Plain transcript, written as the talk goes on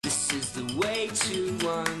This is the way to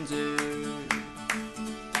wonder.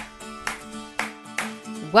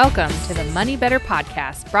 Welcome to the Money Better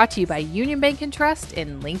podcast, brought to you by Union Bank and Trust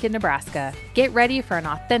in Lincoln, Nebraska. Get ready for an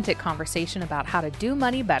authentic conversation about how to do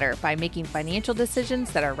money better by making financial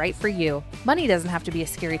decisions that are right for you. Money doesn't have to be a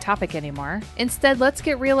scary topic anymore. Instead, let's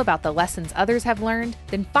get real about the lessons others have learned,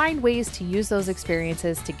 then find ways to use those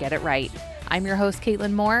experiences to get it right. I'm your host,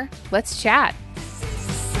 Caitlin Moore. Let's chat.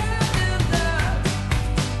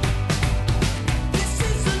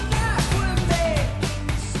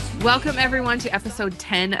 Welcome, everyone, to episode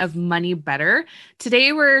 10 of Money Better.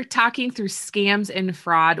 Today, we're talking through scams and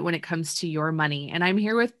fraud when it comes to your money. And I'm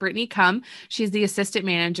here with Brittany Cum. She's the assistant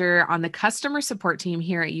manager on the customer support team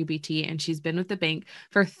here at UBT, and she's been with the bank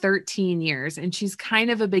for 13 years, and she's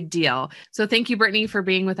kind of a big deal. So thank you, Brittany, for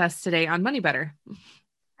being with us today on Money Better.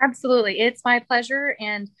 Absolutely. It's my pleasure.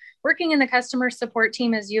 And working in the customer support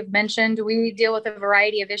team, as you've mentioned, we deal with a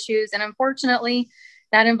variety of issues. And unfortunately,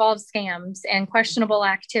 that involves scams and questionable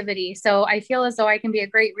activity. So I feel as though I can be a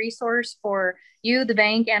great resource for you, the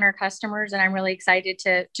bank, and our customers. And I'm really excited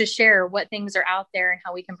to share what things are out there and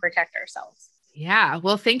how we can protect ourselves. Yeah,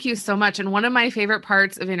 well, thank you so much. And one of my favorite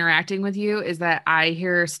parts of interacting with you is that I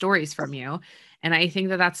hear stories from you. And I think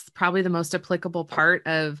that that's probably the most applicable part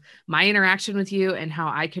of my interaction with you and how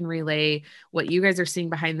I can relay what you guys are seeing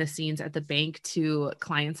behind the scenes at the bank to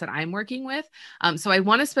clients that I'm working with. So I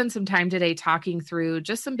want to spend some time today talking through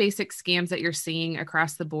just some basic scams that you're seeing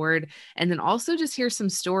across the board. And then also just hear some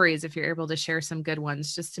stories if you're able to share some good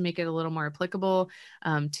ones, just to make it a little more applicable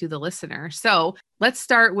to the listener. So let's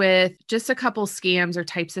start with just a couple scams or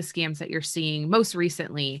types of scams that you're seeing most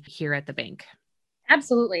recently here at the bank.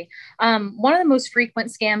 Absolutely. One of the most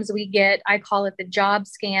frequent scams we get, I call it the job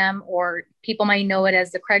scam, or people might know it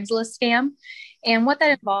as the Craigslist scam. And what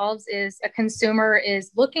that involves is a consumer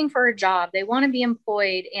is looking for a job. They want to be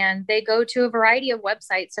employed, and they go to a variety of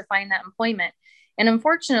websites to find that employment. And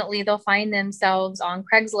unfortunately, they'll find themselves on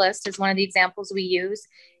Craigslist is one of the examples we use.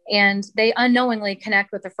 And they unknowingly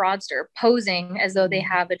connect with a fraudster, posing as though they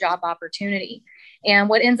have a job opportunity. And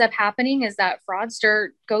what ends up happening is that fraudster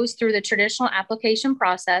goes through the traditional application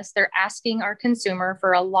process. They're asking our consumer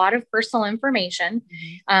for a lot of personal information,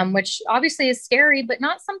 which obviously is scary, but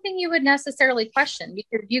not something you would necessarily question,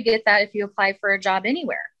 because you get that if you apply for a job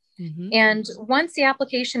anywhere. And once the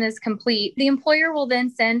application is complete, the employer will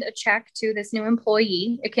then send a check to this new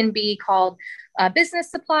employee. It can be called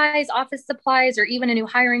business supplies, office supplies, or even a new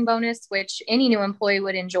hiring bonus, which any new employee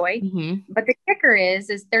would enjoy. But the kicker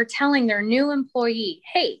is they're telling their new employee,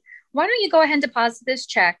 hey, why don't you go ahead and deposit this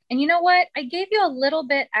check? And you know what? I gave you a little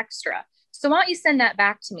bit extra. So why don't you send that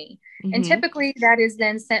back to me? And typically that is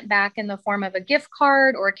then sent back in the form of a gift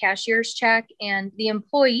card or a cashier's check. And the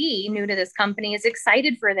employee new to this company is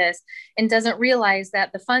excited for this and doesn't realize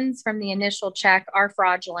that the funds from the initial check are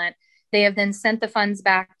fraudulent. They have then sent the funds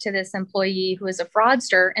back to this employee who is a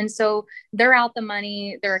fraudster. And so they're out the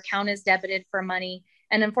money, their account is debited for money.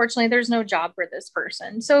 And unfortunately, there's no job for this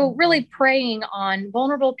person. So really preying on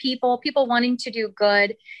vulnerable people wanting to do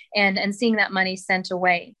good and seeing that money sent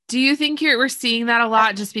away. Do you think we're seeing that a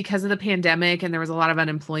lot just because of the pandemic and there was a lot of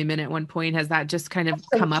unemployment at one point? Has that just kind of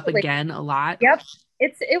come up again a lot? Yep.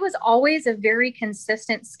 It was always a very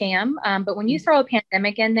consistent scam. But when you throw a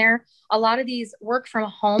pandemic in there, a lot of these work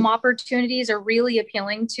from home opportunities are really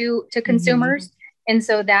appealing to consumers. And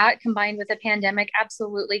so that combined with a pandemic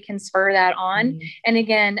absolutely can spur that on. And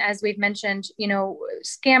again, as we've mentioned,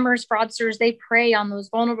 scammers, fraudsters, they prey on those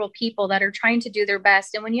vulnerable people that are trying to do their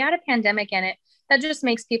best. And when you add a pandemic in it, that just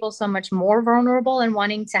makes people so much more vulnerable and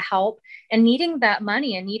wanting to help and needing that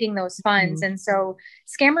money and needing those funds. And so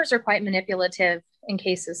scammers are quite manipulative in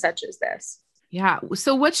cases such as this. Yeah.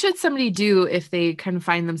 So what should somebody do if they kind of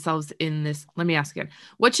find themselves in this? Let me ask again.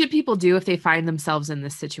 What should people do if they find themselves in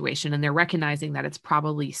this situation and they're recognizing that it's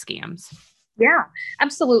probably scams? Yeah,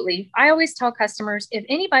 absolutely. I always tell customers, if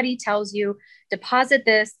anybody tells you deposit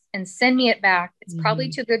this and send me it back, it's probably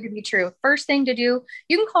too good to be true. First thing to do,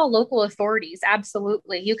 you can call local authorities.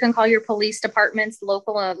 Absolutely. You can call your police departments,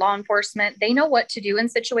 local law enforcement. They know what to do in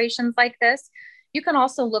situations like this. You can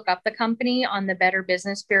also look up the company on the Better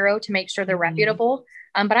Business Bureau to make sure they're reputable.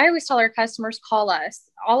 But I always tell our customers, call us.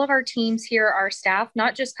 All of our teams here, our staff,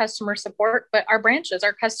 not just customer support, but our branches,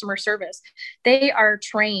 our customer service, they are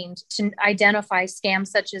trained to identify scams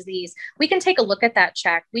such as these. We can take a look at that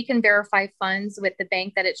check. We can verify funds with the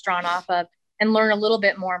bank that it's drawn off of and learn a little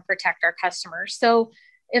bit more and protect our customers. So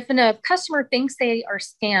if a customer thinks they are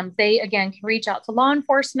scammed, they, again, can reach out to law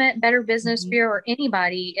enforcement, Better Business Bureau, or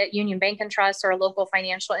anybody at Union Bank and Trust or a local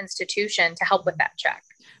financial institution to help with that check.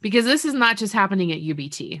 Because this is not just happening at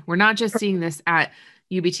UBT. We're not just seeing this at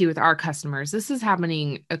UBT with our customers. This is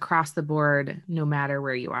happening across the board, no matter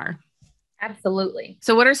where you are. Absolutely.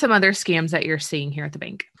 So what are some other scams that you're seeing here at the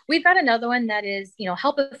bank? We've got another one that is,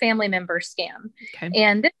 help a family member scam. Okay.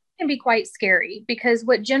 And this can be quite scary because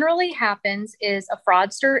what generally happens is a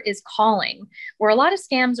fraudster is calling, where a lot of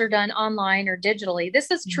scams are done online or digitally.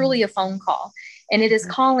 This is truly a phone call, and it is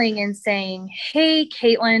calling and saying, "Hey,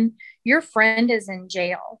 Caitlin, your friend is in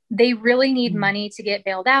jail. They really need money to get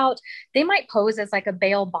bailed out." They might pose as like a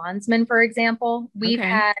bail bondsman, for example. We've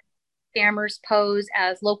had scammers pose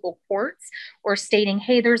as local courts or stating,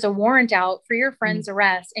 "Hey, there's a warrant out for your friend's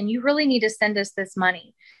arrest, and you really need to send us this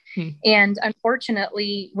money." And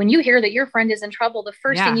unfortunately, when you hear that your friend is in trouble, the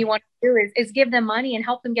first thing you want to do is give them money and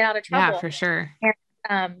help them get out of trouble. Yeah, for sure.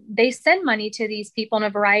 And they send money to these people in a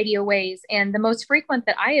variety of ways. And the most frequent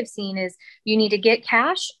that I have seen is you need to get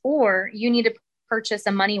cash or you need to purchase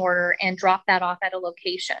a money order and drop that off at a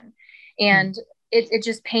location. And it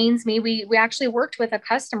just pains me. We actually worked with a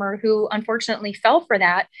customer who unfortunately fell for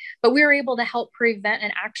that, but we were able to help prevent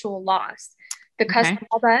an actual loss. The customer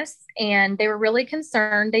called us and they were really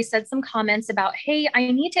concerned. They said some comments about, "Hey, I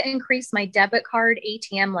need to increase my debit card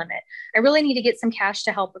ATM limit. I really need to get some cash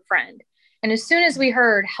to help a friend." And as soon as we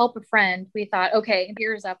heard "help a friend," we thought, okay,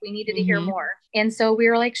 ears up. We needed to hear more. And so we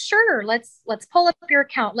were like, sure, let's pull up your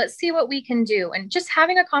account. Let's see what we can do. And just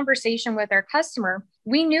having a conversation with our customer,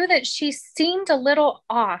 we knew that she seemed a little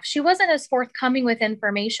off. She wasn't as forthcoming with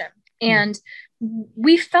information. And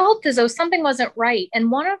we felt as though something wasn't right. And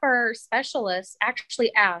one of our specialists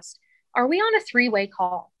actually asked, "Are we on a three-way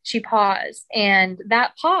call?" She paused, and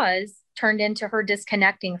that pause turned into her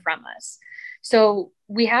disconnecting from us. So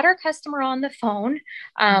we had our customer on the phone.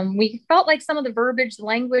 We felt like some of the verbiage, the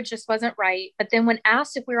language just wasn't right. But then when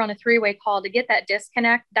asked if we were on a three-way call to get that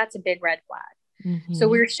disconnect, that's a big red flag. So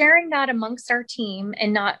we were sharing that amongst our team,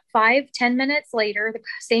 and not 5-10 minutes later, the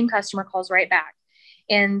same customer calls right back.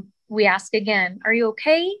 And we ask again, "Are you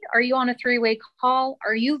okay? Are you on a three-way call?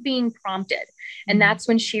 Are you being prompted?" And that's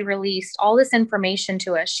when she released all this information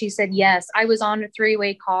to us. She said, "Yes, I was on a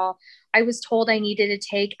three-way call. I was told I needed to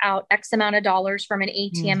take out X amount of dollars from an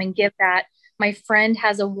ATM and give that. My friend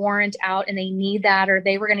has a warrant out and they need that, or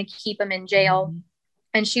they were going to keep him in jail.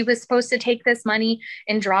 And she was supposed to take this money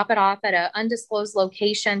and drop it off at an undisclosed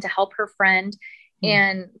location to help her friend.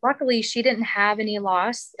 And luckily she didn't have any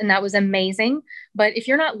loss, and that was amazing. But if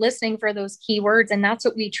you're not listening for those keywords, and that's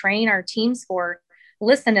what we train our teams for,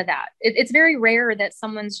 listen to that. It's very rare that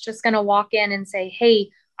someone's just going to walk in and say,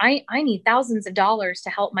 "Hey, I need thousands of dollars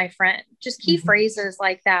to help my friend." Just key phrases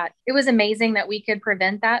like that. It was amazing that we could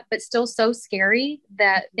prevent that, but still so scary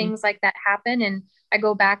that things like that happen. And I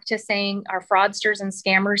go back to saying our fraudsters and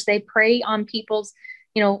scammers, they prey on people's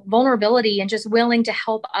vulnerability and just willing to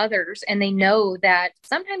help others. And they know that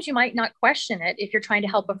sometimes you might not question it if you're trying to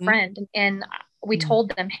help a friend. And we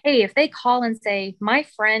told them, "Hey, if they call and say,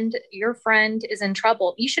 your friend is in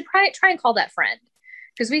trouble, you should try and call that friend."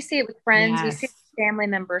 Because we see it with friends, we see it with family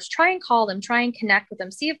members. Try and call them, try and connect with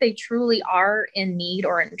them, see if they truly are in need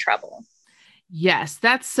or in trouble. Yes,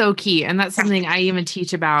 that's so key. And that's something I even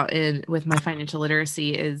teach about with my financial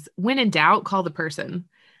literacy is when in doubt, call the person.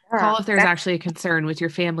 Call if there's actually a concern with your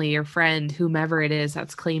family, your friend, whomever it is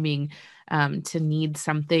that's claiming to need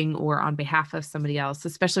something or on behalf of somebody else,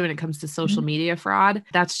 especially when it comes to social media fraud.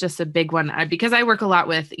 That's just a big one. Because I work a lot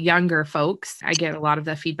with younger folks, I get a lot of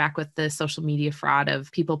the feedback with the social media fraud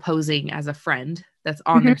of people posing as a friend that's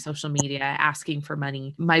on their social media asking for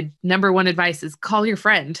money. My number one advice is call your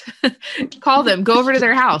friend, call them, go over to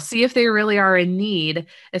their house, see if they really are in need,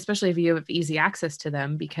 especially if you have easy access to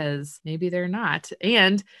them, because maybe they're not.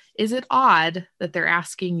 And is it odd that they're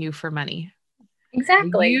asking you for money?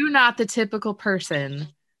 Exactly. Are you not the typical person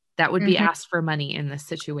that would be asked for money in this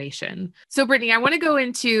situation? So Brittany, I want to go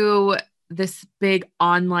into this big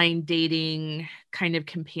online dating kind of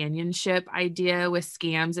companionship idea with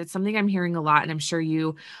scams. It's something I'm hearing a lot, and I'm sure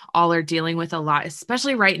you all are dealing with a lot,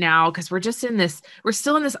 especially right now, because we're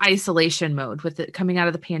still in this isolation mode with it coming out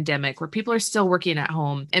of the pandemic, where people are still working at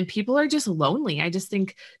home and people are just lonely. I just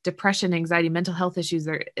think depression, anxiety, mental health issues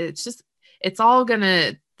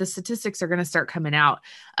the statistics are going to start coming out.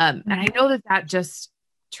 And I know that just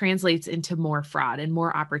translates into more fraud and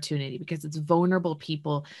more opportunity because it's vulnerable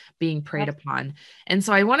people being preyed upon. And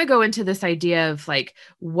so I want to go into this idea of like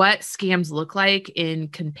what scams look like in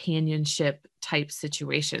companionship type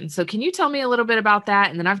situations. So can you tell me a little bit about that?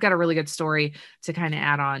 And then I've got a really good story to kind of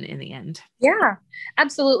add on in the end. Yeah,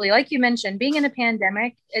 absolutely. Like you mentioned, being in a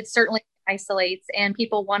pandemic, it certainly isolates, and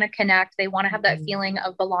people want to connect. They want to have that feeling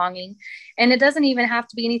of belonging. And it doesn't even have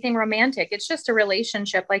to be anything romantic. It's just a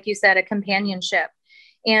relationship, like you said, a companionship.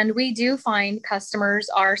 And we do find customers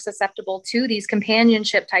are susceptible to these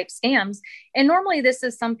companionship type scams. And normally this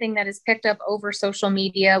is something that is picked up over social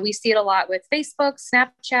media. We see it a lot with Facebook,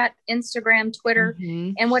 Snapchat, Instagram, Twitter.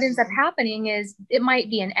 Mm-hmm. And what ends up happening is it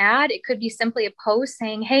might be an ad. It could be simply a post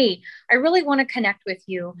saying, hey, I really want to connect with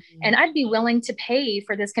you and I'd be willing to pay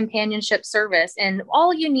for this companionship service. And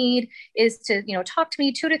all you need is to, talk to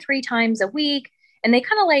me 2 to 3 times a week. And they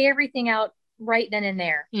kind of lay everything out right then and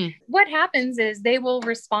there. What happens is they will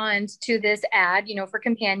respond to this ad, for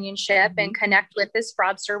companionship and connect with this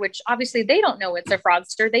fraudster, which obviously they don't know it's a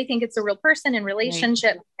fraudster. They think it's a real person and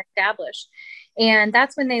relationship established. And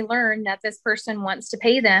that's when they learn that this person wants to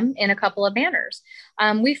pay them in a couple of manners.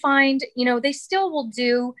 We find, they still will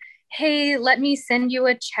do, hey, let me send you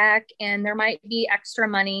a check, and there might be extra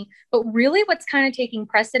money. But really what's kind of taking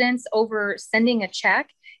precedence over sending a check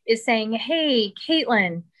is saying, hey,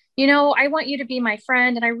 Caitlin, I want you to be my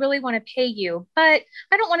friend and I really want to pay you, but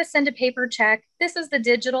I don't want to send a paper check. This is the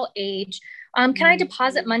digital age. Can I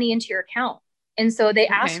deposit money into your account? And so they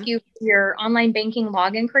ask you your online banking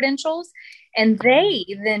login credentials, and they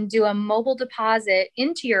then do a mobile deposit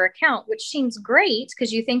into your account, which seems great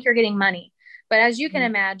because you think you're getting money. But as you can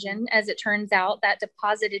imagine, as it turns out, that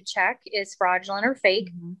deposited check is fraudulent or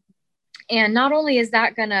fake. And not only is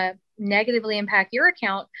that going to negatively impact your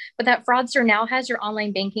account, but that fraudster now has your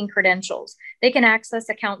online banking credentials. They can access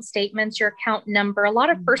account statements, your account number, a lot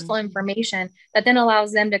of personal information that then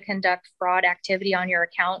allows them to conduct fraud activity on your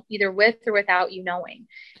account, either with or without you knowing.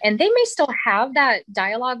 And they may still have that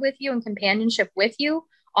dialogue with you and companionship with you,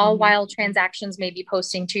 all while transactions may be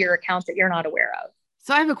posting to your account that you're not aware of.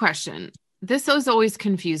 So I have a question. This has always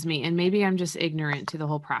confused me, and maybe I'm just ignorant to the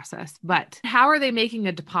whole process, but how are they making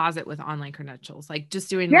a deposit with online credentials? Like just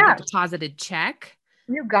doing like a deposited check?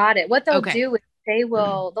 You got it. What they'll do is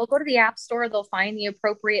they'll go to the app store, they'll find the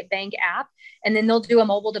appropriate bank app, and then they'll do a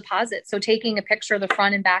mobile deposit. So taking a picture of the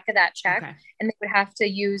front and back of that check, and they would have to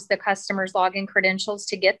use the customer's login credentials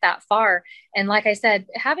to get that far. And like I said,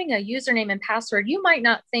 having a username and password, you might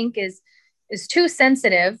not think is too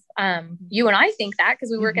sensitive. You and I think that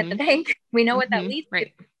because we work at the bank, we know what that leads to.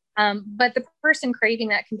 But the person craving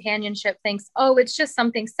that companionship thinks, oh, it's just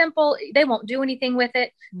something simple. They won't do anything with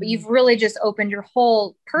it. But you've really just opened your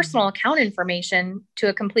whole personal account information to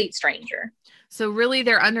a complete stranger. So really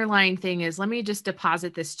their underlying thing is, let me just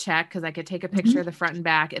deposit this check because I could take a picture of the front and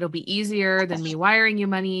back. It'll be easier than me wiring you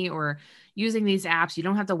money or using these apps. You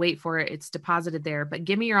don't have to wait for it. It's deposited there, but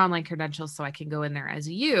give me your online credentials so I can go in there as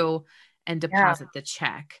you and deposit the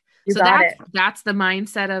check. You so got that's the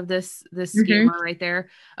mindset of this scammer right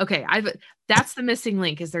there. Okay. That's the missing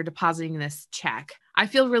link is they're depositing this check. I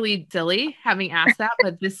feel really silly having asked that,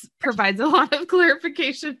 but this provides a lot of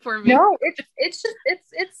clarification for me. No, it's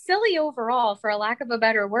silly overall, for a lack of a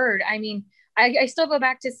better word. I mean, I still go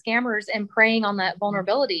back to scammers and preying on that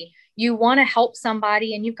vulnerability. You want to help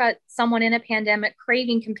somebody and you've got someone in a pandemic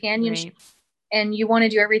craving companionship. Right. And you want to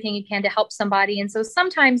do everything you can to help somebody. And so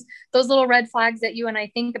sometimes those little red flags that you and I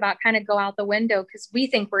think about kind of go out the window because we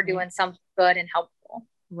think we're doing something good and helpful.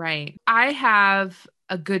 Right. I have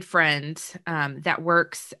a good friend that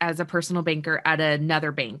works as a personal banker at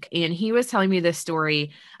another bank. And he was telling me this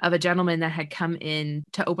story of a gentleman that had come in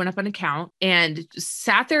to open up an account and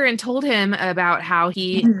sat there and told him about how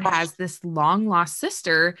he has this long lost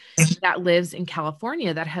sister that lives in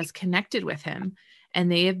California that has connected with him. And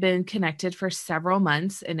they have been connected for several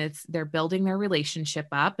months and they're building their relationship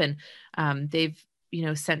up and they've,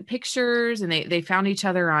 sent pictures and they found each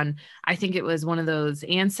other on, I think it was one of those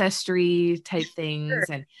ancestry type things.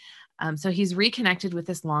 Sure. And so he's reconnected with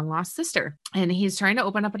this long lost sister and he's trying to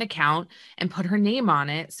open up an account and put her name on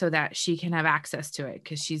it so that she can have access to it.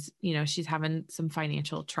 Cause she's having some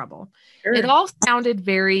financial trouble. Sure. It all sounded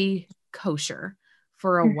very kosher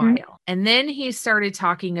for a while. And then he started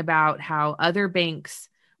talking about how other banks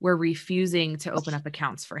were refusing to open up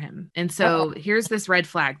accounts for him. And so here's this red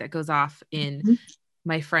flag that goes off in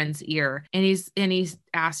my friend's ear. And he's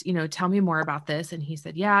asked, tell me more about this. And he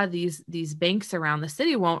said, yeah, these banks around the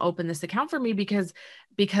city won't open this account for me because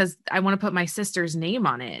I want to put my sister's name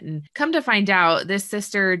on it. And come to find out, this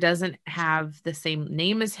sister doesn't have the same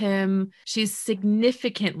name as him. She's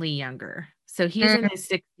significantly younger. So he's in his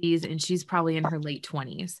 60s and she's probably in her late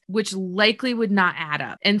 20s, which likely would not add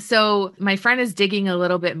up. And so my friend is digging a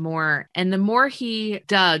little bit more. And the more he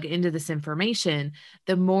dug into this information,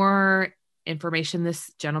 the more information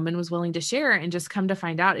this gentleman was willing to share, and just come to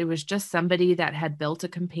find out it was just somebody that had built a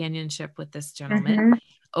companionship with this gentleman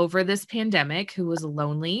over this pandemic who was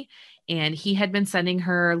lonely. And he had been sending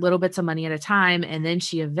her little bits of money at a time. And then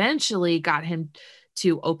she eventually got him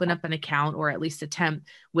to open up an account or at least attempt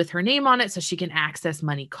with her name on it so she can access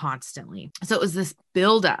money constantly. So it was this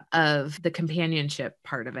buildup of the companionship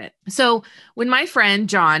part of it. So when my friend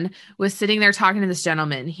John was sitting there talking to this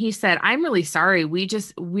gentleman, he said, I'm really sorry.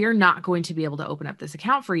 We're not going to be able to open up this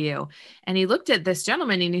account for you. And he looked at this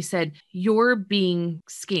gentleman and he said, you're being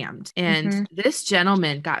scammed. And this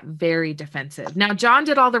gentleman got very defensive. Now, John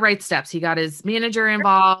did all the right steps. He got his manager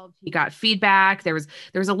involved. He got feedback. There was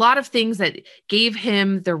a lot of things that gave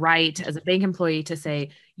him the right as a bank employee to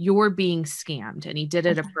say, you're being scammed. And he did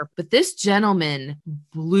it. But this gentleman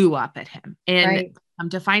blew up at him. And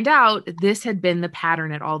to find out, this had been the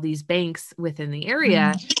pattern at all these banks within the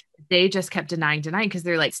area. They just kept denying because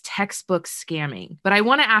they're like textbook scamming. But I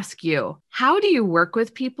want to ask you, how do you work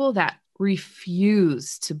with people that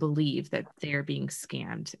refuse to believe that they're being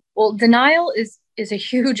scammed? Well, denial is a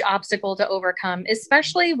huge obstacle to overcome,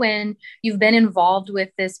 especially when you've been involved with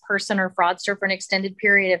this person or fraudster for an extended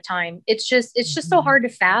period of time. It's just so hard to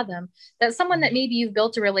fathom that someone that maybe you've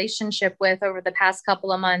built a relationship with over the past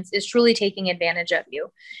couple of months is truly taking advantage of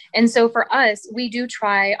you. And so for us, we do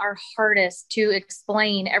try our hardest to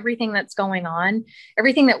explain everything that's going on,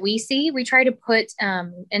 everything that we see. We try to put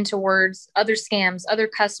into words other scams, other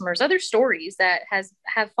customers, other stories that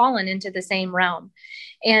have fallen into the same realm.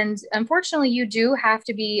 And unfortunately, you do have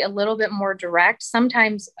to be a little bit more direct,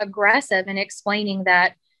 sometimes aggressive in explaining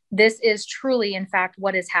that this is truly, in fact,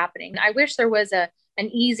 what is happening. I wish there was an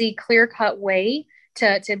easy, clear-cut way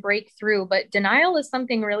to break through, but denial is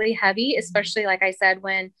something really heavy, especially, like I said,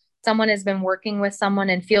 when someone has been working with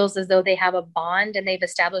someone and feels as though they have a bond and they've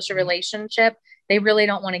established a relationship. They really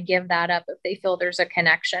don't want to give that up if they feel there's a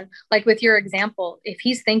connection. Like with your example, if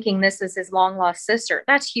he's thinking this is his long lost sister,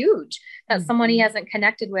 that's huge. That's someone he hasn't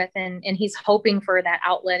connected with, and he's hoping for that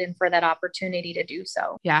outlet and for that opportunity to do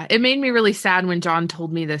so. Yeah, it made me really sad when John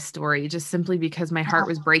told me this story, just simply because my heart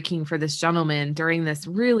was breaking for this gentleman during this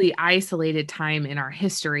really isolated time in our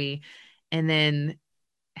history. And then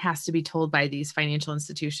has to be told by these financial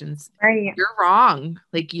institutions, right, you're wrong.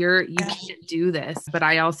 Like you can't do this. But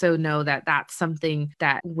I also know that that's something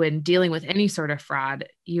that when dealing with any sort of fraud,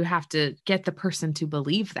 you have to get the person to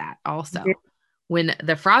believe that also. When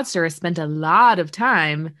the fraudster has spent a lot of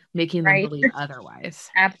time making them believe otherwise.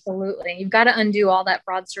 Absolutely. You've got to undo all that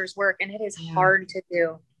fraudster's work, and it is hard to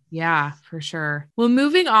do. Yeah, for sure. Well,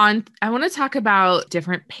 moving on, I want to talk about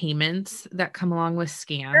different payments that come along with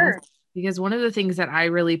scams. Sure. Because one of the things that I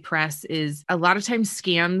really press is a lot of times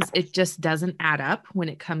scams, it just doesn't add up when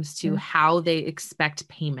it comes to how they expect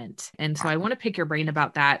payment. And so I want to pick your brain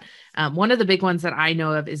about that. One of the big ones that I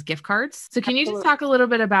know of is gift cards. So can you just talk a little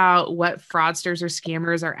bit about what fraudsters or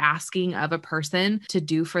scammers are asking of a person to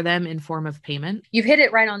do for them in form of payment? You've hit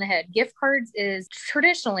it right on the head. Gift cards is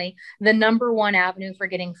traditionally the number one avenue for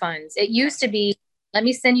getting funds. It used to be, let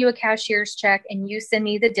me send you a cashier's check and you send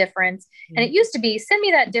me the difference. And it used to be, send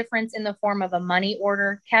me that difference in the form of a money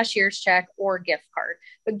order, cashier's check, or gift card.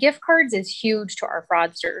 But gift cards is huge to our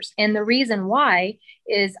fraudsters. And the reason why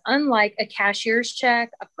is, unlike a cashier's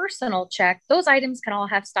check, a personal check, those items can all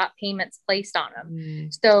have stop payments placed on them.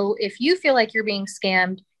 So if you feel like you're being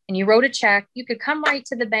scammed and you wrote a check, you could come right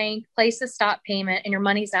to the bank, place a stop payment, and your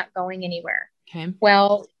money's not going anywhere. Okay.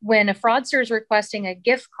 Well, when a fraudster is requesting a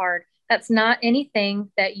gift card, that's not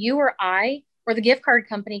anything that you or I or the gift card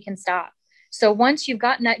company can stop. So once you've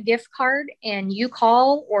gotten that gift card and you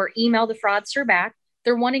call or email the fraudster back,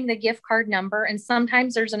 they're wanting the gift card number. And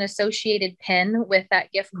sometimes there's an associated PIN with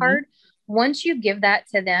that gift card. Once you give that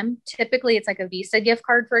to them, typically it's like a Visa gift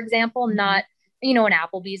card, for example, not, an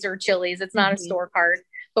Applebee's or Chili's. It's not a store card.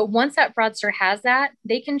 But once that fraudster has that,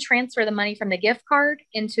 they can transfer the money from the gift card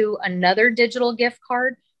into another digital gift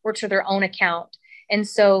card or to their own account. And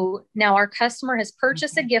so now our customer has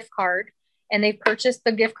purchased a gift card and they've purchased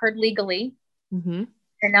the gift card legally. And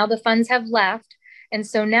now the funds have left. And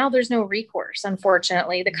so now there's no recourse,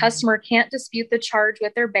 unfortunately. The customer can't dispute the charge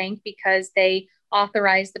with their bank because they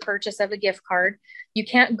authorized the purchase of a gift card. You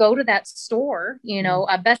can't go to that store.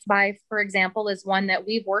 Best Buy, for example, is one that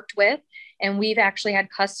we've worked with. And we've actually had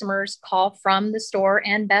customers call from the store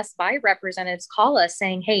and Best Buy representatives call us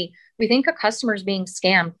saying, hey, we think a customer is being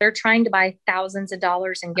scammed. They're trying to buy thousands of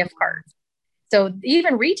dollars in gift cards. So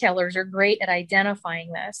even retailers are great at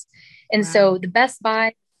identifying this. And so the Best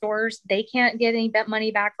Buy stores, they can't get any money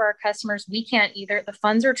back for our customers. We can't either. The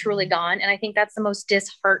funds are truly gone. And I think that's the most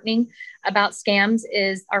disheartening about scams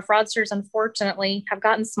is our fraudsters, unfortunately, have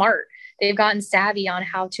gotten smart. They've gotten savvy on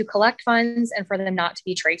how to collect funds and for them not to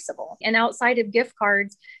be traceable. And outside of gift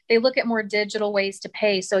cards, they look at more digital ways to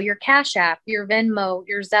pay. So your Cash App, your Venmo,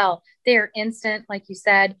 your Zelle, they're instant, like you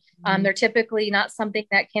said. They're typically not something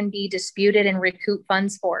that can be disputed and recoup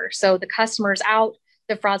funds for. So the customer's out,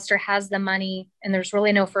 the fraudster has the money, and there's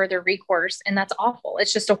really no further recourse. And that's awful.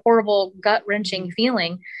 It's just a horrible, gut-wrenching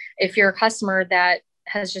feeling if you're a customer that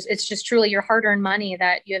it's just truly your hard-earned money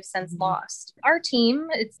that you have since lost. Our team,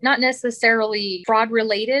 it's not necessarily fraud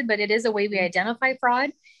related, but it is a way we identify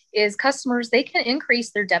fraud, is customers, they can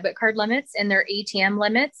increase their debit card limits and their ATM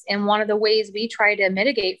limits. And one of the ways we try to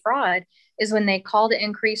mitigate fraud is when they call to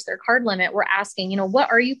increase their card limit, we're asking, what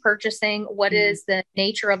are you purchasing? What is the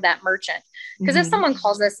nature of that merchant? Because if someone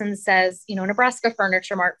calls us and says, Nebraska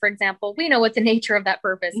Furniture Mart, for example, we know what the nature of that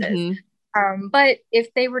purpose is. But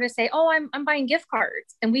if they were to say, oh, I'm buying gift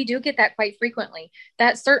cards, and we do get that quite frequently,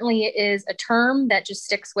 that certainly is a term that just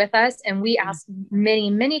sticks with us. And we ask many,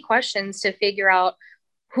 many questions to figure out,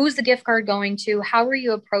 who's the gift card going to? How were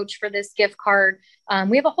you approached for this gift card?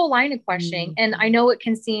 We have a whole line of questioning. And I know it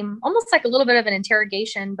can seem almost like a little bit of an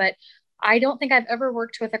interrogation, but I don't think I've ever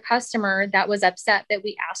worked with a customer that was upset that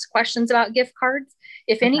we asked questions about gift cards.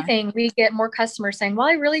 If anything, we get more customers saying, well,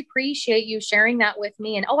 I really appreciate you sharing that with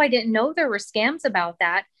me. And, oh, I didn't know there were scams about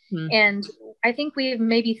that. And I think we've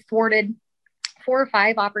maybe thwarted 4 or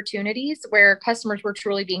 5 opportunities where customers were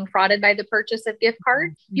truly being frauded by the purchase of gift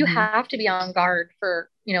cards. You have to be on guard for,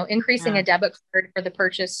 increasing a debit card for the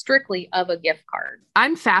purchase strictly of a gift card.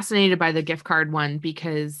 I'm fascinated by the gift card one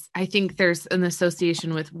because I think there's an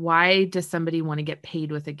association with, why does somebody want to get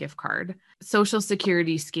paid with a gift card? Social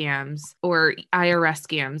Security scams or IRS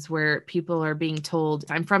scams where people are being told,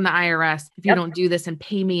 I'm from the IRS. If you don't do this and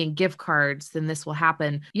pay me in gift cards, then this will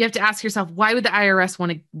happen. You have to ask yourself, why would the IRS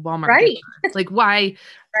want a Walmart gift card? Like, why?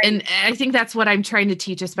 And I think that's what I'm trying to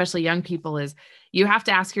teach, especially young people, is you have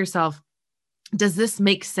to ask yourself, does this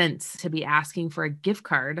make sense to be asking for a gift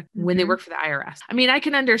card when they work for the IRS? I mean, I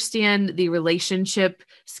can understand the relationship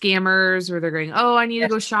scammers where they're going, oh, I need to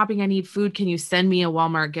go shopping. I need food. Can you send me a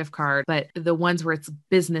Walmart gift card? But the ones where it's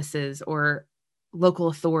businesses or local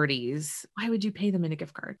authorities, why would you pay them in a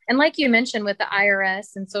gift card? And like you mentioned with the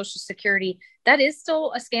IRS and Social Security, that is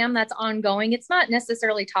still a scam that's ongoing. It's not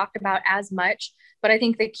necessarily talked about as much, but I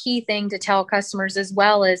think the key thing to tell customers as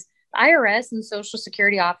well is IRS and Social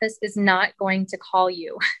Security office is not going to call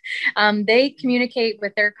you. They communicate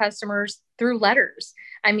with their customers through letters.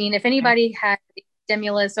 I mean, if anybody had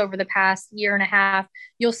stimulus over the past year and a half,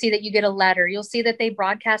 you'll see that you get a letter. You'll see that they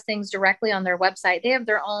broadcast things directly on their website. They have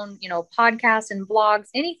their own, podcasts and blogs,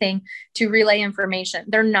 anything to relay information.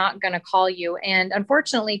 They're not going to call you. And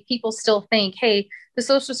unfortunately, people still think, hey, the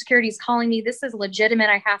Social Security is calling me. This is legitimate.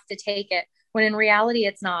 I have to take it. When in reality,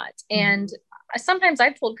 it's not. And sometimes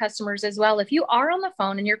I've told customers as well, if you are on the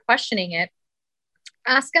phone and you're questioning it,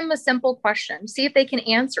 ask them a simple question, see if they can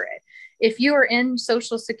answer it. If you are in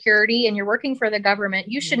Social Security and you're working for the government,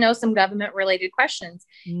 you should know some government related questions.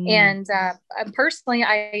 And personally,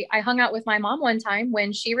 I hung out with my mom one time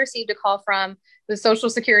when she received a call from the Social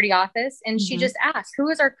Security office, and she just asked, who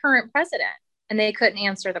is our current president? And they couldn't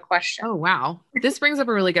answer the question. Oh, wow. This brings up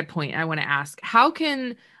a really good point. I want to ask, how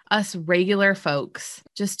can us regular folks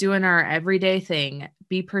just doing our everyday thing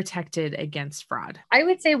be protected against fraud? I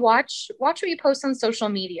would say watch what you post on social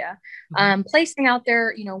media, placing out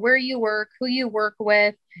there, where you work, who you work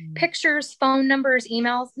with, pictures, phone numbers,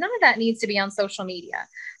 emails. None of that needs to be on social media.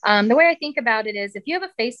 The way I think about it is, if you have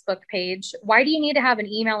a Facebook page, why do you need to have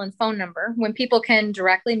an email and phone number when people can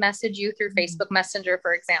directly message you through Facebook Messenger,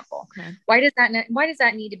 for example? Why does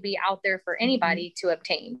that need to be out there for anybody to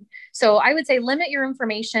obtain? So I would say limit your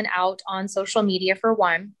information out on social media for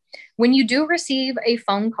one. When you do receive a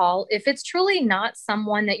phone call, if it's truly not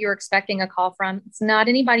someone that you're expecting a call from, it's not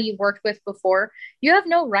anybody you've worked with before, you have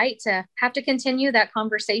no right to have to continue that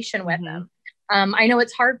conversation with them. I know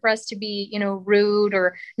it's hard for us to be, rude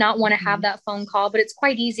or not want to have that phone call, but it's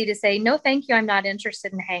quite easy to say, no, thank you, I'm not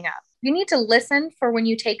interested, and hang up. You need to listen for when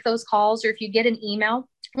you take those calls, or if you get an email,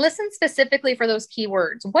 listen specifically for those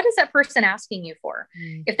keywords. What is that person asking you for?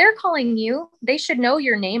 If they're calling you, they should know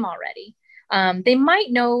your name already. They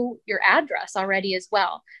might know your address already as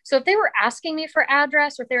well. So if they were asking me for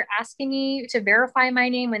address, or if they're asking me to verify my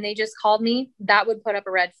name when they just called me, that would put up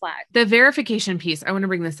a red flag. The verification piece, I want to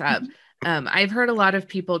bring this up. I've heard a lot of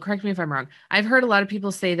people, correct me if I'm wrong, I've heard a lot of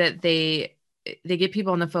people say that they get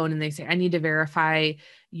people on the phone and they say, I need to verify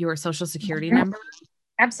your Social Security number.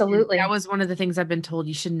 Absolutely. And that was one of the things I've been told.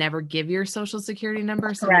 You should never give your Social Security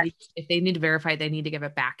number. So if they need to verify it, they need to give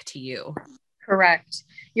it back to you. Correct.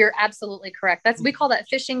 You're absolutely correct. We call that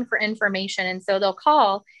fishing for information. And so they'll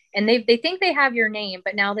call and they think they have your name,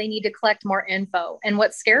 but now they need to collect more info. And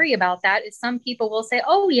what's scary about that is some people will say,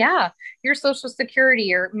 oh yeah, your social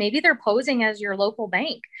security, or maybe they're posing as your local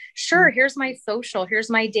bank. Sure. Here's my social, here's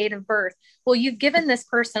my date of birth. Well, you've given this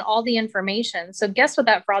person all the information. So guess what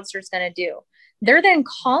that fraudster is going to do? They're then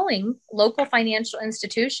calling local financial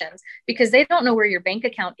institutions because they don't know where your bank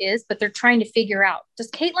account is, but they're trying to figure out, does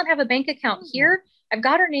Caitlin have a bank account here? I've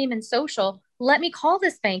got her name and social. Let me call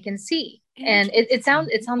this bank and see. And it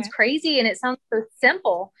sounds crazy and it sounds so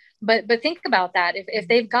simple, but think about that. If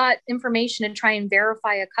they've got information and try and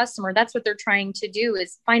verify a customer, that's what they're trying to do,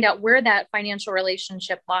 is find out where that financial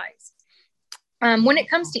relationship lies. When it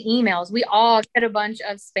comes to emails, we all get a bunch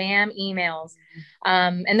of spam emails,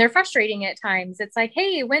 and they're frustrating at times. It's like,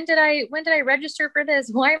 hey, when did I register for this?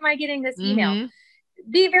 Why am I getting this email?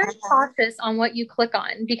 Be very cautious on what you click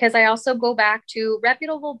on, because I also go back to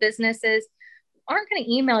reputable businesses aren't going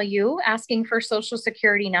to email you asking for social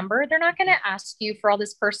security number. They're not going to ask you for all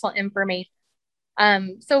this personal information.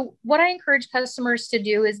 So what I encourage customers to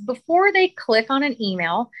do is, before they click on an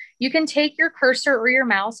email, you can take your cursor or your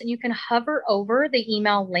mouse and you can hover over the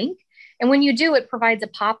email link. And when you do, it provides a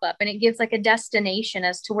pop-up and it gives like a destination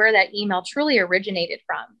as to where that email truly originated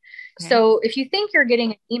from. Okay. So if you think you're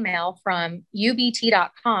getting an email from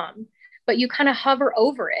ubt.com, but you kind of hover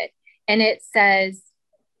over it and it says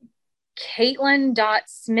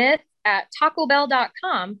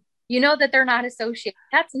Caitlin.smith@tacobell.com, you know that they're not associated.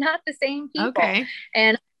 That's not the same people. Okay.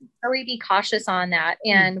 And really be cautious on that.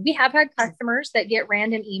 And we have had customers that get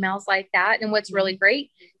random emails like that. And what's really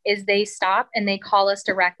great is they stop and they call us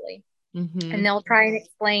directly. And they'll try and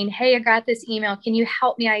explain, hey, I got this email. Can you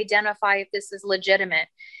help me identify if this is legitimate?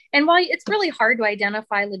 And while it's really hard to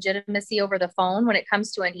identify legitimacy over the phone when it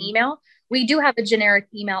comes to an email, we do have a generic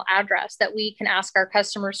email address that we can ask our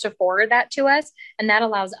customers to forward that to us. And that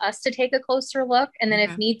allows us to take a closer look. And then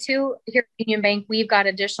if need to, here at Union Bank, we've got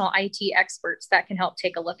additional IT experts that can help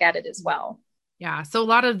take a look at it as well. Yeah. So a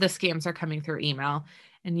lot of the scams are coming through email,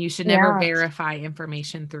 and you should never verify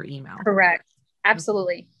information through email. Correct.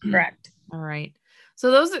 Absolutely. Correct. All right.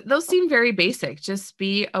 So those seem very basic. Just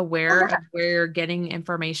be aware of where you're getting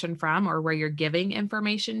information from or where you're giving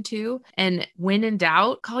information to. And when in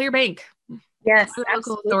doubt, call your bank. Yes.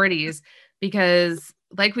 Local authorities, because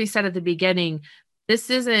like we said at the beginning, this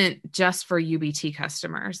isn't just for UBT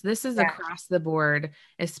customers. This is across the board,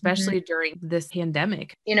 especially during this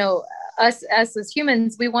pandemic. You know, us as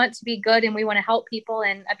humans, we want to be good and we want to help people.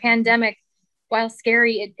 And a pandemic, while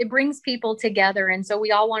scary, it brings people together. And so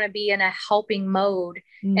we all want to be in a helping mode.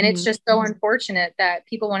 And it's just so unfortunate that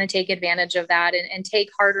people want to take advantage of that and take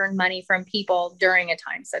hard-earned money from people during a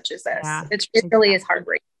time such as this. Yeah, it really is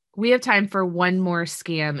heartbreaking. We have time for one more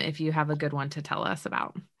scam if you have a good one to tell us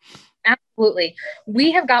about. Absolutely.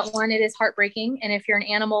 We have got one. It is heartbreaking. And if you're an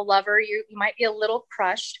animal lover, you might be a little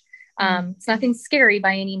crushed. It's nothing scary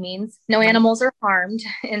by any means. No animals are harmed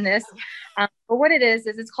in this. But what it is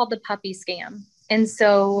it's called the puppy scam. And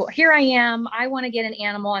so here I am. I want to get an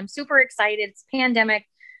animal. I'm super excited. It's pandemic.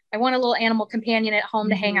 I want a little animal companion at home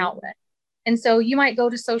to hang out with. And so you might go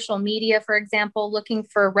to social media, for example, looking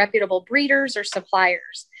for reputable breeders or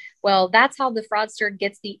suppliers. Well, that's how the fraudster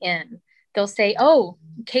gets the in. They'll say, oh,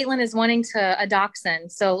 Caitlin is wanting to a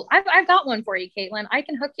dachshund. So I've got one for you, Caitlin. I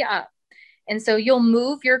can hook you up. And so you'll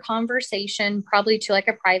move your conversation probably to like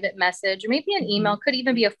a private message, or maybe an email, could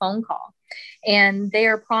even be a phone call. And they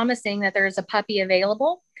are promising that there's a puppy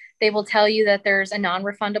available. They will tell you that there's a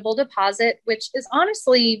non-refundable deposit, which is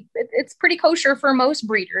honestly, it's pretty kosher for most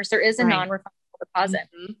breeders. There is a non-refundable deposit.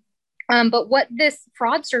 But what this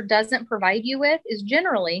fraudster doesn't provide you with is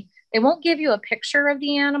generally, they won't give you a picture of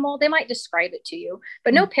the animal. They might describe it to you,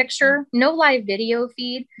 but no picture, no live video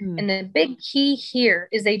feed. And the big key here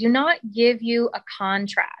is they do not give you a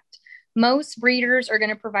contract. Most breeders are going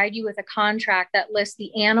to provide you with a contract that lists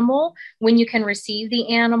the animal, when you can receive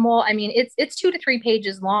the animal. I mean, it's 2 to 3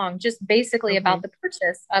 pages long, just basically about the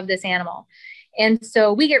purchase of this animal. And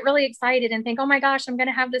so we get really excited and think, oh my gosh, I'm going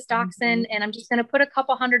to have this dachshund and I'm just going to put a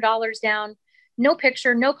couple $100 down. No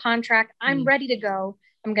picture, no contract. I'm ready to go.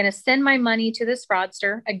 I'm going to send my money to this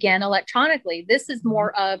fraudster, again, electronically. This is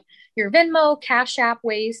more of your Venmo, Cash App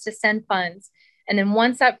ways to send funds. And then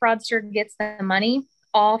once that fraudster gets the money,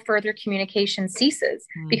 all further communication ceases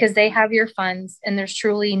because they have your funds and there's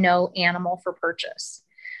truly no animal for purchase.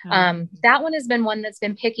 That one has been one that's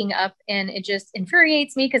been picking up, and it just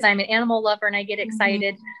infuriates me because I'm an animal lover and I get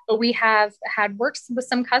excited. But we have had works with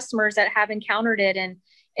some customers that have encountered it. And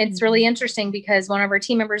it's really interesting because one of our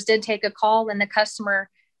team members did take a call and the customer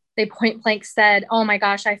they point blank said, "Oh my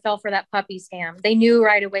gosh, I fell for that puppy scam." They knew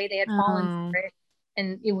right away they had fallen for it,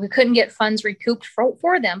 and we couldn't get funds recouped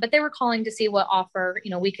for them, but they were calling to see what offer,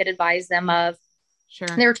 we could advise them of. Sure.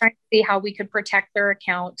 They were trying to see how we could protect their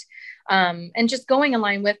account. And just going in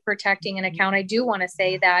line with protecting an account, I do want to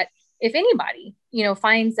say that if anybody,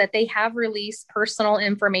 finds that they have released personal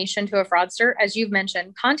information to a fraudster, as you've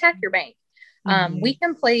mentioned, contact your bank. We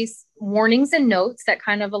can place warnings and notes that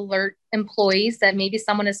kind of alert employees that maybe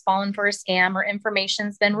someone has fallen for a scam or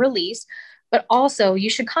information's been released. But also, you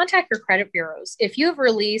should contact your credit bureaus. If you have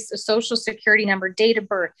released a social security number, date of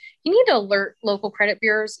birth, you need to alert local credit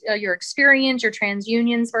bureaus, your Experian, your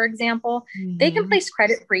TransUnions, for example. They can place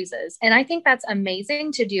credit freezes. And I think that's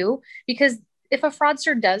amazing to do, because if a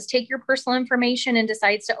fraudster does take your personal information and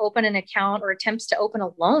decides to open an account or attempts to open a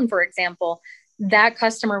loan, for example, that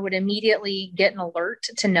customer would immediately get an alert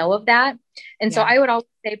to know of that. And so I would always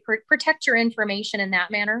say protect your information in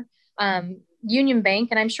that manner. Union Bank,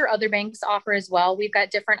 and I'm sure other banks offer as well, we've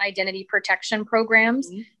got different identity protection programs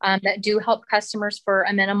that do help customers for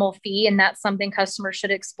a minimal fee. And that's something customers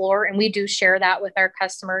should explore. And we do share that with our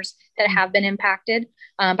customers that have been impacted.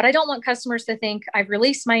 But I don't want customers to think, I've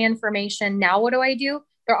released my information, now what do I do?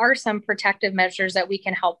 There are some protective measures that we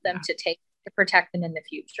can help them to take to protect them in the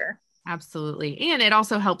future. Absolutely. And it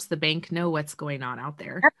also helps the bank know what's going on out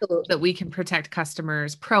there. Absolutely. That we can protect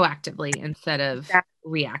customers proactively instead of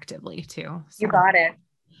reactively too. So. You got it.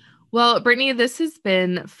 Well, Brittany, this has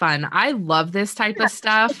been fun. I love this type of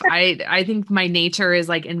stuff. I think my nature is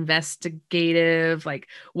like investigative, like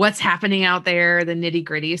what's happening out there, the nitty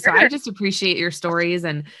gritty. So I just appreciate your stories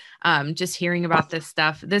and just hearing about this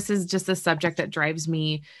stuff. This is just a subject that drives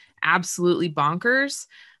me absolutely bonkers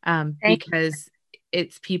because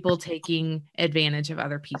it's people taking advantage of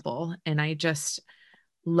other people. And I just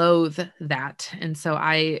loathe that. And so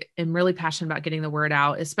I am really passionate about getting the word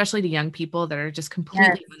out, especially to young people that are just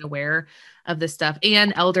completely unaware of this stuff,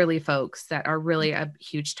 and elderly folks that are really a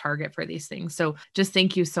huge target for these things. So just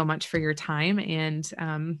thank you so much for your time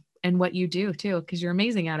and what you do too, because you're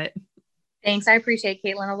amazing at it. Thanks. I appreciate it,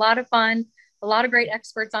 Caitlin. A lot of fun, a lot of great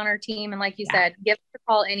experts on our team. And like you said, give us a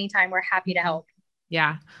call anytime. We're happy to help.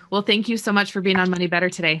 Yeah. Well, thank you so much for being on Money Better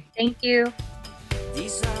today. Thank you.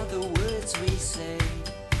 These are the words we say.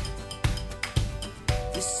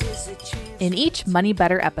 This is a chance. In each Money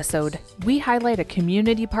Better episode, we highlight a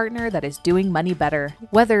community partner that is doing money better.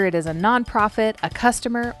 Whether it is a nonprofit, a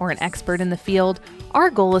customer, or an expert in the field, our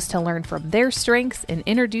goal is to learn from their strengths and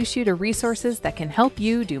introduce you to resources that can help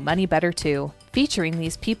you do money better too. Featuring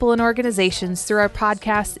these people and organizations through our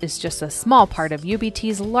podcast is just a small part of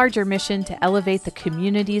UBT's larger mission to elevate the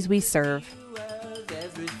communities we serve.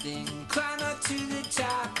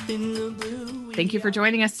 Thank you for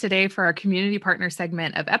joining us today for our community partner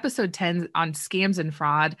segment of episode 10 on scams and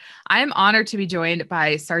fraud. I am honored to be joined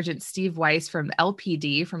by Sergeant Steve Weiss from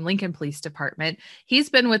LPD, from Lincoln Police Department. He's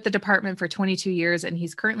been with the department for 22 years, and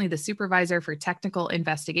he's currently the supervisor for Technical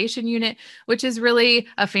Investigation Unit, which is really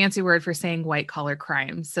a fancy word for saying white collar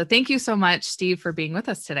crimes. So thank you so much, Steve, for being with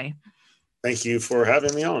us today. Thank you for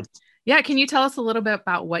having me on. Yeah. Can you tell us a little bit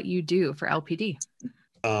about what you do for LPD?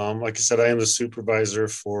 Like I said, I am the supervisor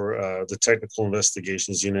for the Technical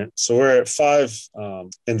Investigations Unit. So we're at 5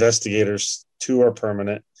 investigators. 2 are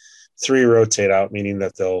permanent. 3 rotate out, meaning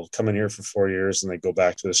that they'll come in here for 4 years and they go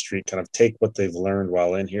back to the street, kind of take what they've learned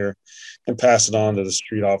while in here and pass it on to the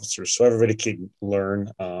street officers so everybody can learn.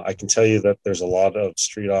 I can tell you that there's a lot of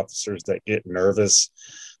street officers that get nervous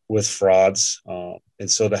with frauds.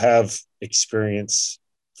 And so to have experience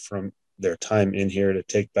from their time in here to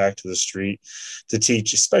take back to the street to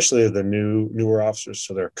teach, especially the newer officers,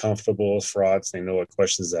 so they're comfortable with frauds, they know what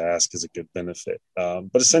questions to ask, is a good benefit.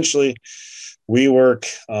 But essentially, we work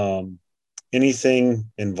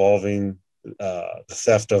anything involving the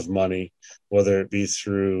theft of money, whether it be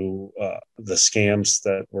through the scams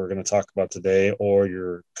that we're going to talk about today, or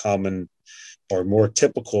your common or more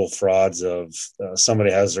typical frauds of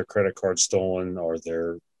somebody has their credit card stolen or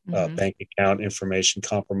their bank account information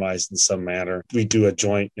compromised in some manner. We do a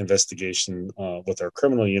joint investigation with our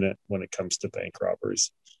criminal unit when it comes to bank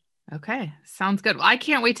robberies. Okay. Sounds good. Well, I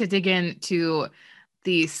can't wait to dig into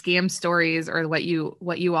the scam stories or what you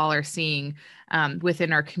all are seeing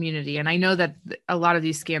within our community. And I know that a lot of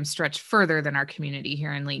these scams stretch further than our community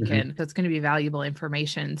here in Lincoln. So it's going to be valuable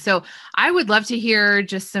information. So I would love to hear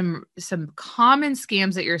just some common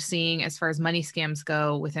scams that you're seeing as far as money scams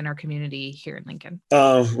go within our community here in Lincoln.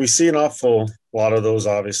 We see an awful lot of those,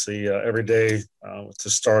 obviously, every day. To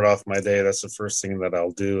start off my day, that's the first thing that I'll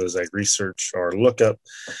do is I research or look up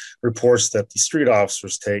reports that the street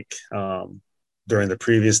officers take. during the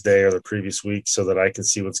previous day or the previous week so that I can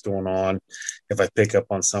see what's going on. If I pick up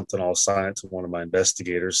on something, I'll assign it to one of my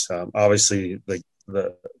investigators. Obviously,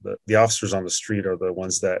 the officers on the street are the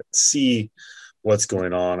ones that see what's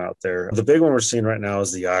going on out there. The big one we're seeing right now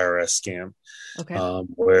is the IRS scam,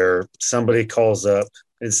 where somebody calls up.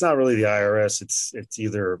 It's not really the IRS. It's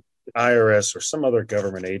either IRS or some other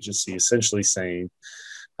government agency essentially saying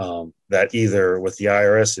that either with the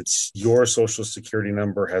IRS, it's your social security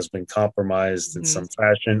number has been compromised in some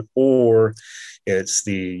fashion, or it's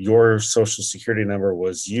your social security number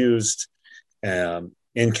was used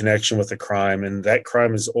in connection with a crime. And that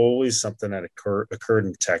crime is always something that occurred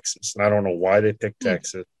in Texas. And I don't know why they picked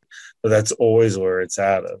Texas, but that's always where it's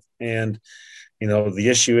out of. And, the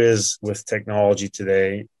issue is with technology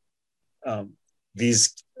today,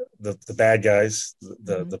 the bad guys,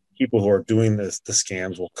 the people who are doing the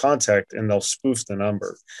scams will contact and they'll spoof the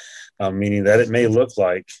number, meaning that it may look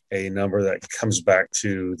like a number that comes back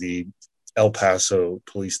to the El Paso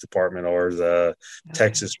Police Department or the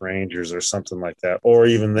Texas Rangers or something like that. Or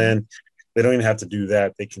even then, they don't even have to do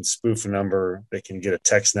that. They can spoof a number. They can get a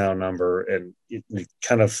text now number, and it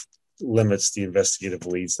kind of limits the investigative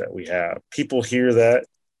leads that we have. People hear that,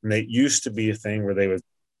 and it used to be a thing where they would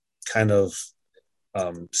kind of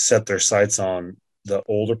set their sights on the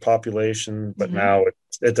older population, but now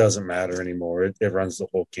it doesn't matter anymore. It runs the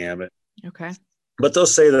whole gamut. Okay. But they'll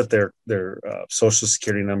say that their social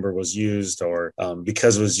security number was used, or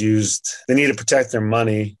because it was used, they need to protect their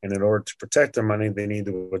money. And in order to protect their money, they need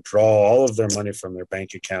to withdraw all of their money from their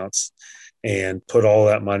bank accounts and put all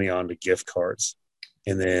that money onto gift cards.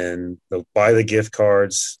 And then they'll buy the gift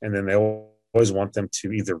cards, and then they'll always want them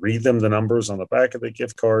to either read them the numbers on the back of the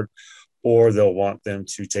gift card, or they'll want them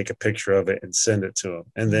to take a picture of it and send it to them.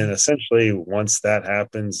 And then essentially once that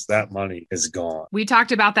happens, that money is gone. We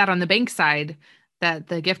talked about that on the bank side, that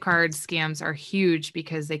the gift card scams are huge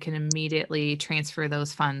because they can immediately transfer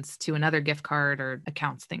those funds to another gift card or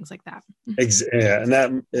accounts, things like that. Yeah,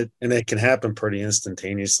 and it can happen pretty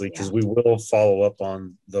instantaneously because we will follow up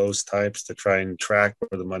on those types to try and track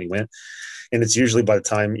where the money went. And it's usually by the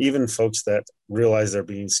time even folks that realize they're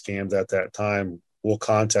being scammed at that time will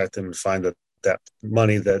contact them and find that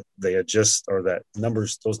money that they had just, or those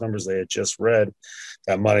numbers they had just read,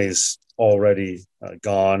 that money's already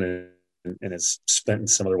gone and it's spent in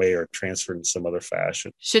some other way or transferred in some other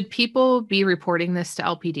fashion. Should people be reporting this to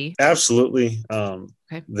LPD? Absolutely.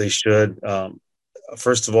 They should.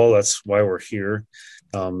 First of all, that's why we're here.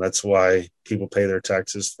 That's why people pay their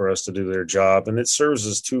taxes, for us to do their job. And it serves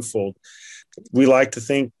as twofold. We like to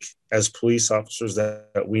think as police officers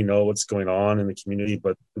that we know what's going on in the community,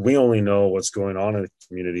 but we only know what's going on in the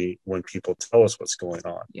community when people tell us what's going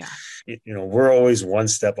on. Yeah. We're always one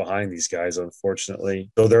step behind these guys, unfortunately.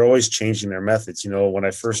 So they're always changing their methods. When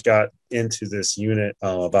I first got into this unit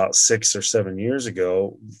about 6 or 7 years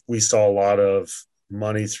ago, we saw a lot of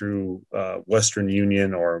money through Western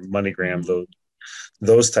Union or MoneyGram,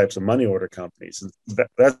 those types of money order companies.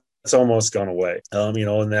 That's almost gone away.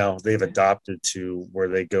 Now they've adopted to where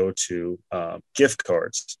they go to gift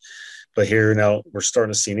cards. But here now we're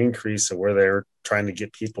starting to see an increase of where they're trying to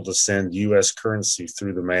get people to send U.S. currency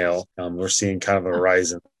through the mail. We're seeing kind of a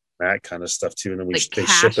rise in that kind of stuff too. And then they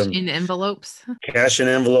ship them in envelopes. Cash in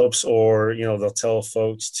envelopes, or they'll tell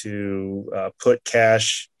folks to put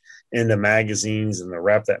cash into magazines, and they'll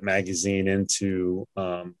wrap that magazine in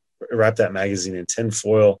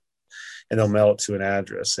tinfoil, and they'll mail it to an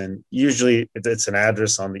address. And usually it's an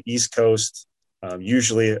address on the East Coast,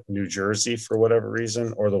 usually New Jersey for whatever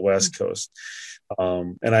reason, or the West Coast.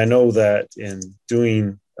 And I know that in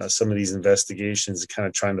doing some of these investigations, kind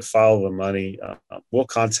of trying to follow the money, we'll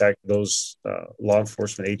contact those law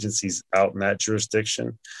enforcement agencies out in that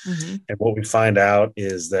jurisdiction. And what we find out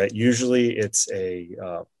is that usually it's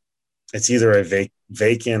either a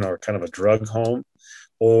vacant or kind of a drug home,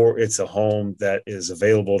 or it's a home that is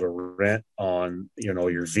available to rent on,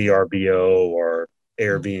 your VRBO or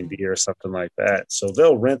Airbnb or something like that. So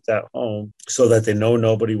they'll rent that home so that they know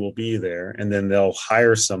nobody will be there. And then they'll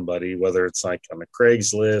hire somebody, whether it's like on a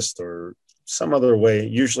Craigslist or some other way.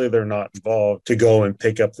 Usually they're not involved, to go and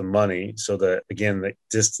pick up the money, so that, again, they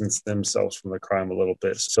distance themselves from the crime a little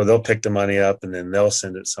bit. So they'll pick the money up and then they'll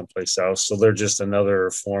send it someplace else. So they're just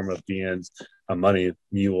another form of being a money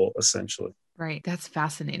mule, essentially. Right. That's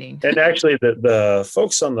fascinating. And actually, the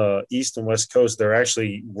folks on the East and West Coast, they're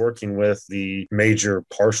actually working with the major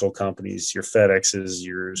parcel companies, your FedExes,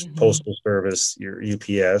 your Postal Service, your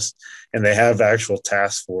UPS, and they have actual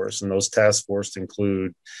task force. And those task force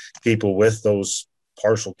include people with those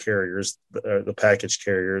partial carriers, the package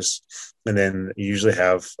carriers. And then you usually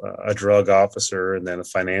have a drug officer and then a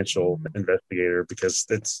financial investigator, because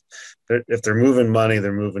if they're moving money,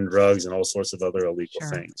 they're moving drugs and all sorts of other illegal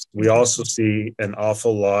things. We also see an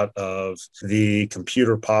awful lot of the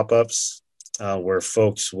computer pop-ups, where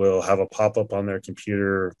folks will have a pop-up on their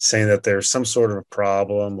computer saying that there's some sort of a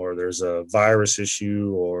problem, or there's a virus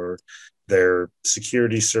issue, or their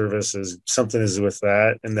security services, something is with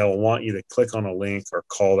that, and they'll want you to click on a link or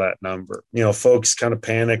call that number. Folks kind of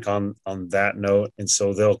panic on that note, and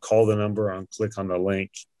so they'll call the number and click on the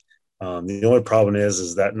link. The only problem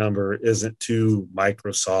is that number isn't to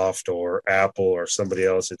Microsoft or Apple or somebody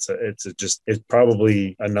else. It's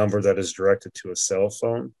probably a number that is directed to a cell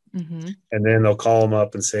phone. Mm-hmm. And then they'll call them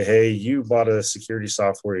up and say, hey, you bought a security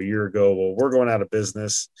software a year ago. Well, we're going out of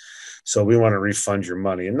business, so we want to refund your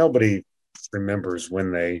money. And nobody remembers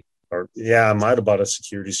when they are. Yeah, I might have bought a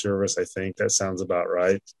security service. I think that sounds about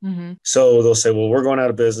right. Mm-hmm. So they'll say, well, we're going out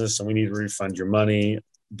of business and we need to refund your money,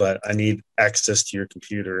 but I need access to your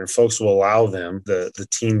computer. And folks will allow them, the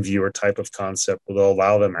team viewer type of concept, they'll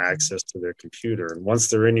allow them access to their computer. And once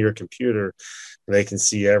they're in your computer, they can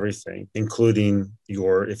see everything, including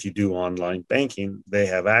if you do online banking, they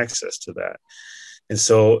have access to that. And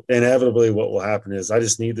so inevitably what will happen is, I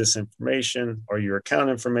just need this information or your account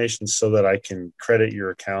information so that I can credit your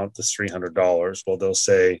account this $300. Well,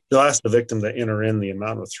 they'll ask the victim to enter in the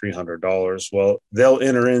amount of $300. Well, they'll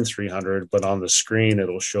enter in $300, but on the screen,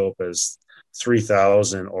 it'll show up as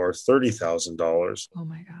 $3,000 or $30,000. Oh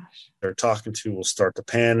my gosh. They're talking to will start to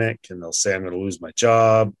panic, and they'll say, I'm going to lose my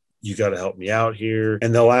job. You got to help me out here.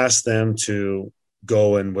 And they'll ask them to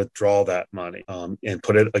go and withdraw that money and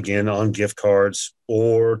put it again on gift cards,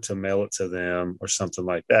 or to mail it to them or something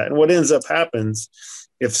like that. And what ends up happens,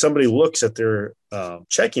 if somebody looks at their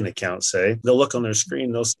checking account, say, they'll look on their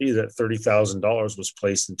screen, they'll see that $30,000 was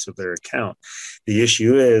placed into their account. The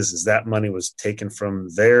issue is that money was taken from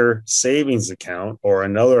their savings account or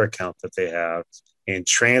another account that they have and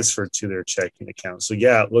transferred to their checking account. So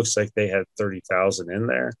yeah, it looks like they had 30,000 in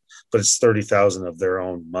there, but it's 30,000 of their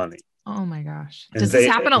own money. Oh my gosh. Does this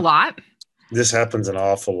happen a lot? This happens an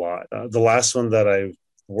awful lot. The last one that I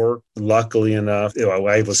worked, luckily enough,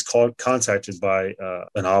 I was contacted by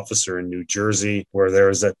an officer in New Jersey, where there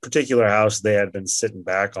was a particular house they had been sitting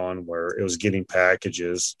back on where it was getting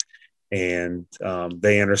packages, and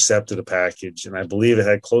they intercepted a package, and I believe it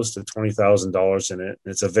had close to $20,000 in it.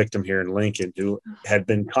 It's a victim here in Lincoln who had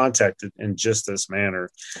been contacted in just this manner,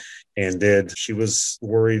 and she was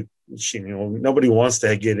worried. Nobody wants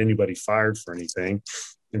to get anybody fired for anything.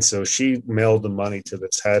 And so she mailed the money to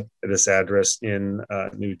this address in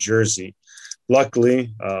New Jersey.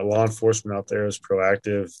 Luckily, law enforcement out there is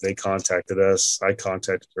proactive. They contacted us. I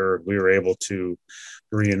contacted her. We were able to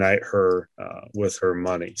reunite her with her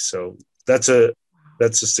money. So that's a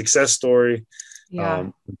success story. Yeah.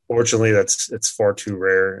 Unfortunately, it's far too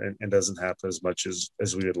rare and doesn't happen as much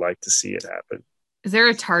as we would like to see it happen. Is there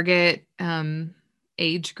a target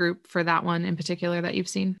age group for that one in particular that you've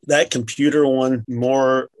seen? That computer one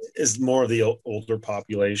is more of the older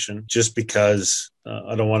population, just because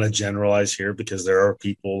I don't want to generalize here, because there are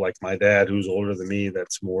people like my dad who's older than me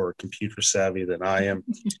that's more computer savvy than I am.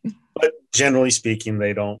 But generally speaking,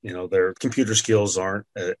 they don't, their computer skills aren't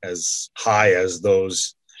as high as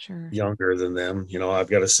those younger than them. I've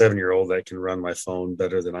got a 7-year-old that can run my phone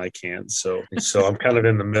better than I can. So I'm kind of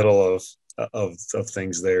in the middle of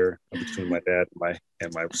things there between my dad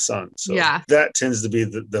and my son. So that tends to be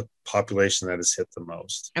the population that is hit the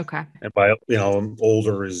most. Okay. And by,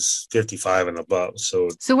 older is 55 and above. So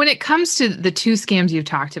when it comes to the two scams you've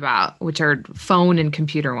talked about, which are phone and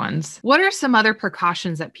computer ones, what are some other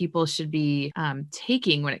precautions that people should be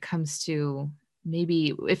taking when it comes to,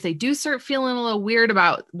 maybe if they do start feeling a little weird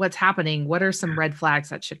about what's happening, what are some red flags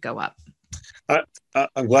that should go up?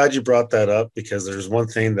 I'm glad you brought that up, because there's one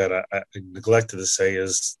thing that I neglected to say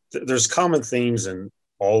is there's common themes in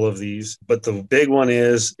all of these, but the big one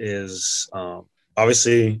is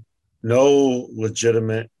obviously no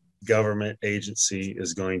legitimate government agency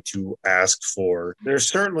is going to ask for. There's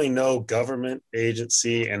certainly no government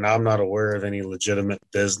agency, and I'm not aware of any legitimate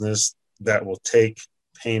business that will take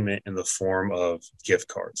payment in the form of gift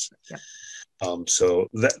cards. Yeah. So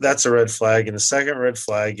that's a red flag. And the second red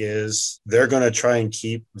flag is they're going to try and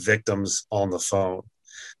keep victims on the phone.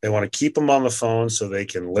 They want to keep them on the phone so they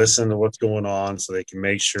can listen to what's going on, so they can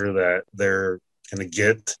make sure that they're going to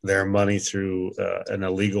get their money through an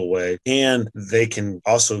illegal way. And they can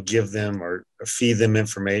also give them or feed them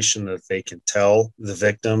information that they can tell the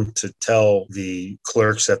victim to tell the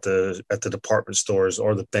clerks at the department stores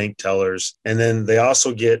or the bank tellers. And then they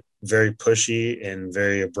also get very pushy and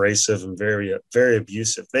very abrasive and very, very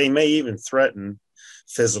abusive. They may even threaten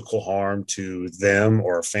physical harm to them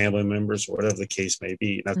or family members, or whatever the case may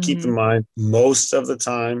be. Now, keep in mind, most of the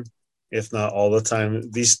time, if not all the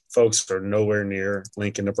time, these folks are nowhere near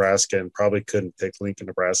Lincoln, Nebraska, and probably couldn't pick Lincoln,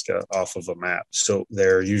 Nebraska off of a map. So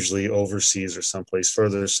they're usually overseas or someplace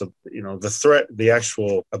further. So, the threat, the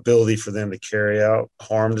actual ability for them to carry out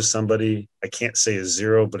harm to somebody, I can't say is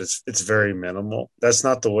zero, but it's very minimal. That's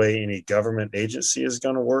not the way any government agency is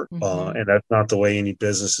going to work. And that's not the way any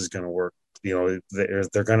business is going to work.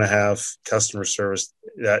 They're going to have customer service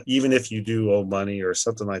that even if you do owe money or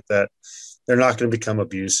something like that, they're not going to become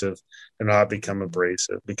abusive. They're not become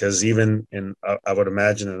abrasive, because even I would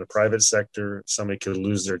imagine in the private sector, somebody could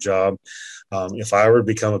lose their job. If I were to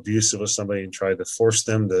become abusive with somebody and try to force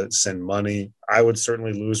them to send money, I would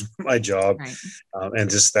certainly lose my job. Right.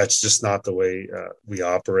 And that's just not the way we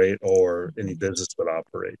operate, or any business would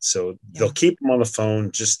operate. So they'll keep them on the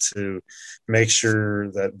phone just to make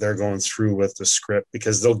sure that they're going through with the script,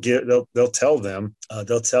 because they'll tell them,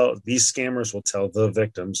 these scammers will tell the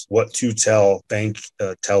victims what to tell bank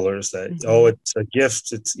tellers, that, it's a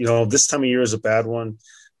gift. It's, this time of year is a bad one.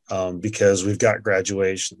 Because we've got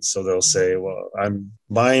graduation. So they'll say, well, I'm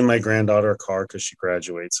buying my granddaughter a car because she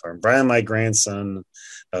graduates, or I'm buying my grandson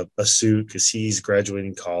a suit because he's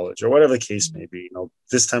graduating college, or whatever the case may be.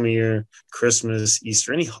 This time of year, Christmas,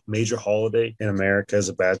 Easter, any major holiday in America is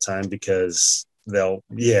a bad time, because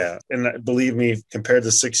and believe me, compared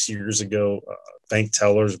to 6 years ago, bank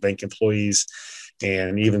tellers, bank employees,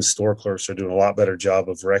 and even store clerks are doing a lot better job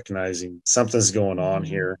of recognizing something's going on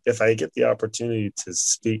here. If I get the opportunity to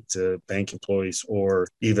speak to bank employees, or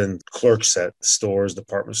even clerks at stores,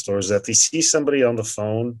 department stores, that they see somebody on the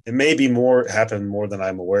phone, it may be happen more than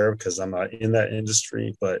I'm aware of, because I'm not in that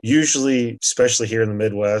industry. But usually, especially here in the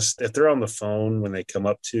Midwest, if they're on the phone when they come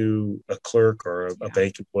up to a clerk or a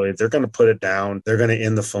bank employee, they're going to put it down. They're going to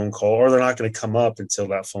end the phone call, or they're not going to come up until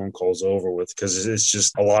that phone call's over with, because it's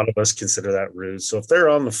just, a lot of us consider that rude. So if they're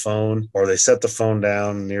on the phone, or they set the phone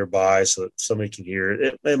down nearby so that somebody can hear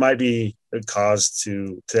it, it might be a cause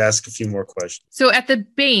to ask a few more questions. So at the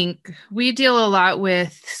bank, we deal a lot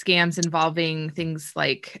with scams involving things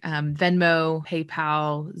like Venmo,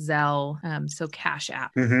 PayPal, Zelle, so Cash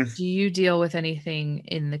App. Do you deal with anything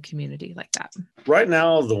in the community like that? Right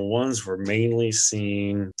now, the ones we're mainly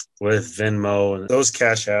seeing with Venmo and those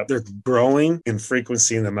Cash App, they're growing in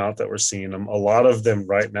frequency and the amount that we're seeing them. A lot of them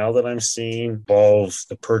right now that I'm seeing involve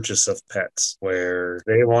the purchase of pets, where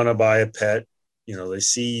they want to buy a pet. They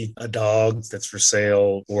see a dog that's for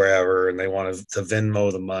sale wherever, and they want to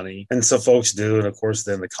Venmo the money. And so folks do. And of course,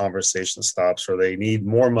 then the conversation stops, or they need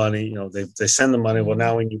more money. They send the money. Well,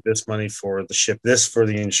 now we need this money for the ship, this for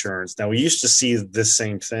the insurance. Now, we used to see this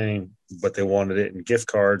same thing, but they wanted it in gift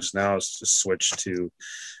cards. Now it's just switched to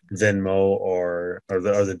Venmo or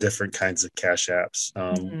the different kinds of Cash Apps.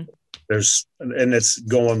 And it's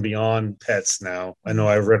going beyond pets now. I know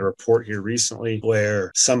I read a report here recently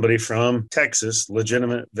where somebody from Texas,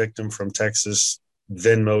 legitimate victim from Texas,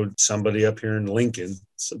 Venmoed somebody up here in Lincoln.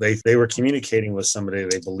 So they were communicating with somebody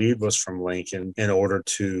they believed was from Lincoln in order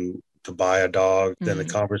to buy a dog. Then the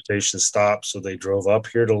conversation stopped. So they drove up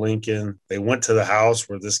here to Lincoln. They went to the house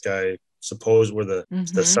where this guy where the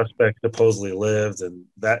suspect supposedly lived. And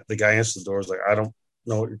the guy answered the door, was like, I don't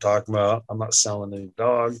know what you're talking about. I'm not selling any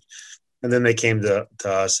dog. And then they came to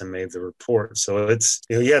us and made the report. So it's,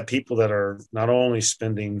 you have people that are not only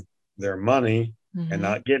spending their money and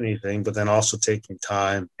not getting anything, but then also taking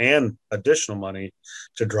time and additional money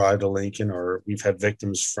to drive to Lincoln. Or we've had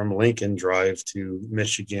victims from Lincoln drive to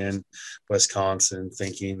Michigan, Wisconsin,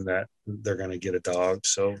 thinking that they're going to get a dog.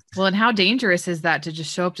 So, well, and how dangerous is that to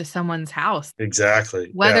just show up to someone's house? Exactly.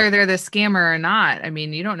 Whether they're the scammer or not. I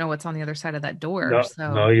mean, you don't know what's on the other side of that door.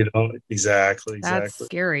 No, you don't. Exactly. That's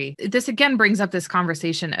scary. This again brings up this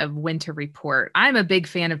conversation of when to report. I'm a big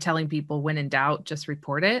fan of telling people, when in doubt, just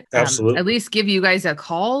report it. Absolutely. At least give you guys a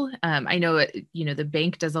call. I know, the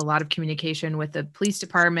bank does a lot of communication with the police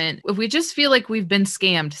department. If we just feel like we've been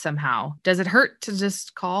scammed somehow, does it hurt to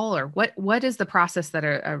just call? Or what is the process that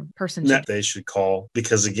a person should? They should call,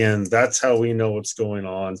 because again, that's how we know what's going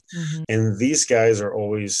on. And these guys are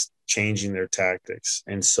always changing their tactics.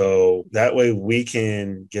 And so that way we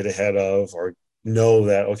can get ahead of, or know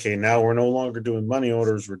that, okay, now we're no longer doing money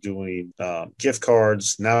orders. We're doing gift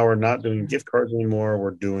cards. Now we're not doing gift cards anymore.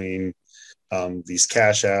 We're doing these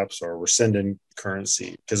Cash Apps, or we're sending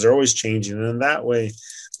currency, because they're always changing. And in that way,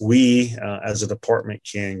 we as a department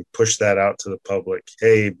can push that out to the public.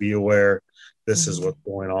 Hey, be aware. This is what's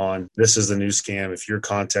going on. This is the new scam. If you're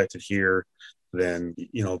contacted here, then,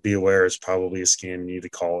 be aware it's probably a scam. You need to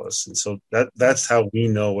call us. And so that's how we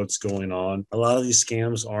know what's going on. A lot of these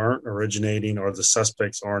scams aren't originating, or the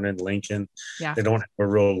suspects aren't in Lincoln. Yeah. They don't have a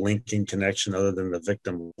real Lincoln connection other than the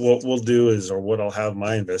victim. What we'll do is, or what I'll have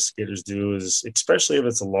my investigators do is, especially if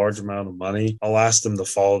it's a large amount of money, I'll ask them to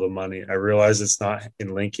follow the money. I realize it's not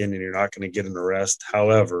in Lincoln and you're not going to get an arrest.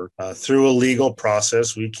 However, through a legal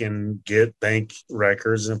process, we can get bank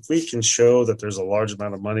records. And if we can show that there's a large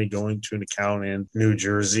amount of money going to an account in New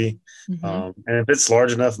Jersey, and if it's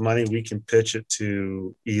large enough money, we can pitch it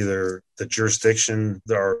to either the jurisdiction,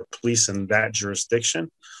 our police in that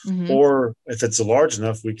jurisdiction, or if it's large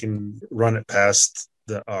enough, we can run it past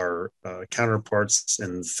our counterparts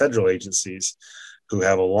in federal agencies who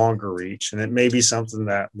have a longer reach. And it may be something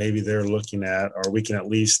that maybe they're looking at, or we can at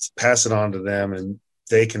least pass it on to them and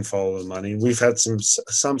they can follow the money. We've had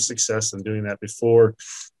some success in doing that before,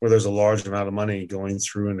 where there's a large amount of money going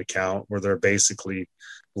through an account where they're basically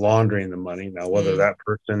laundering the money. Now, whether that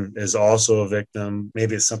person is also a victim,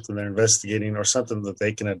 maybe it's something they're investigating, or something that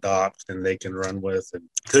they can adopt and they can run with. It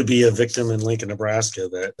could be a victim in Lincoln, Nebraska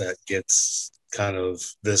that gets kind of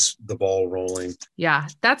the ball rolling. Yeah,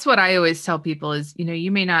 that's what I always tell people is,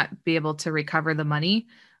 you may not be able to recover the money,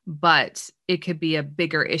 but it could be a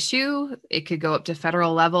bigger issue. It could go up to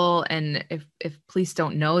federal level. And if police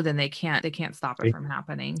don't know, then they can't stop it from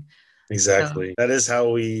happening. Exactly. So that is how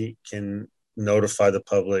we can notify the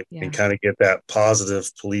public and kind of get that positive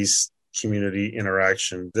police community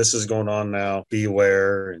interaction. This is going on now. Be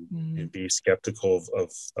aware and be skeptical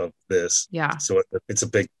of this. Yeah. So it's a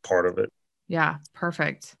big part of it. Yeah,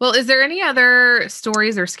 perfect. Well, is there any other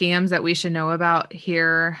stories or scams that we should know about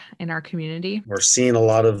here in our community? We're seeing a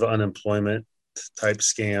lot of unemployment type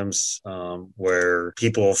scams where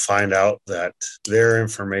people find out that their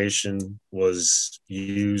information was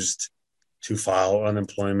used to file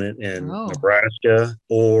unemployment in Nebraska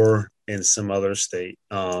or in some other state.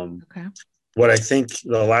 Okay. What I think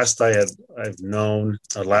the last I had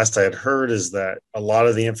heard is that a lot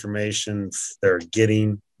of the information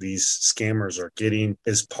these scammers are getting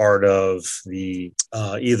is part of the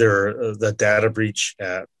either the data breach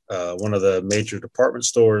at one of the major department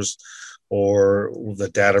stores, or the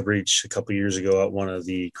data breach a couple of years ago at one of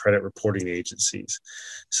the credit reporting agencies.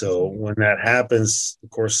 So when that happens, of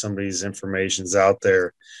course, somebody's information's out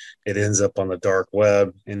there. It ends up on the dark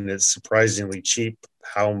web, and it's surprisingly cheap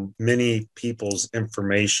how many people's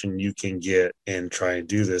information you can get and try and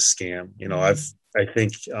do this scam. I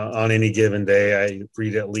think on any given day, I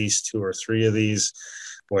read at least 2 or 3 of these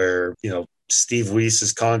where, Steve Weiss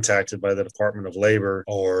is contacted by the Department of Labor,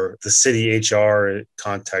 or the city HR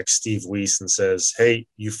contacts Steve Weiss and says, "Hey,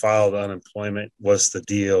 you filed unemployment. What's the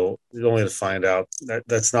deal?" Only to find out that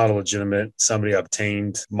that's not a legitimate. Somebody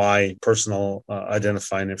obtained my personal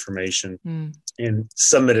identifying information and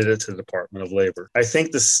submitted it to the Department of Labor. I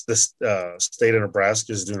think this state of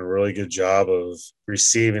Nebraska is doing a really good job of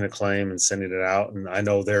receiving a claim and sending it out. And I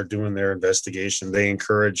know they're doing their investigation. They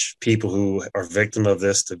encourage people who are victim of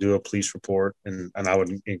this to do a police report. And I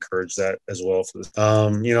would encourage that as well. For this.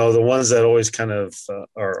 The ones that always kind of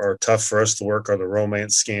are tough for us to work are the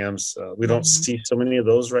romance scams. We don't see so many of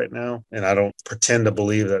those right now. And I don't pretend to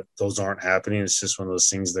believe that those aren't happening. It's just one of those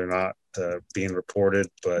things, they're not being reported.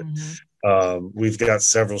 But we've got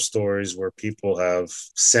several stories where people have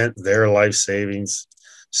sent their life savings,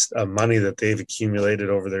 money that they've accumulated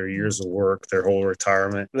over their years of work, their whole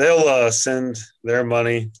retirement. They'll send their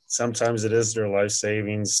money. Sometimes it is their life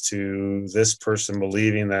savings to this person,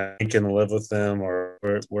 believing that they can live with them or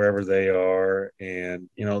wherever they are. And,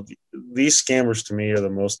 these scammers to me are the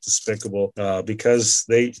most despicable because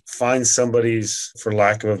they find somebody's, for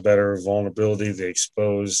lack of a better, vulnerability, they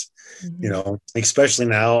expose. Especially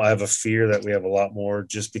now, I have a fear that we have a lot more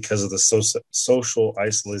just because of the social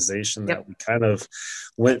isolation that we kind of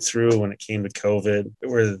went through when it came to COVID,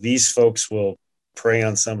 where these folks will prey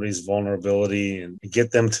on somebody's vulnerability and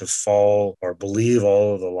get them to fall or believe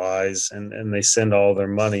all of the lies, and they send all their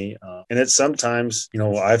money. And it's sometimes,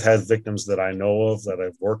 I've had victims that I know of, that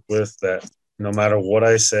I've worked with, that no matter what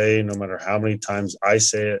I say, no matter how many times I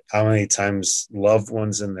say it, how many times loved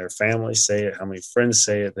ones in their family say it, how many friends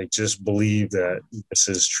say it, they just believe that this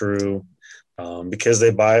is true because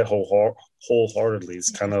they buy it wholeheartedly.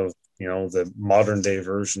 It's kind of, the modern day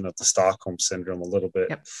version of the Stockholm syndrome a little bit.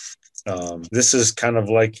 This is kind of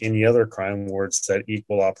like any other crime where it's that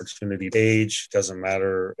equal opportunity. Age doesn't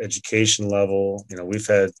matter, education level. We've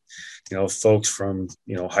had, folks from,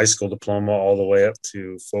 high school diploma all the way up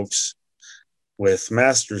to folks with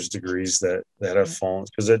master's degrees that have phones,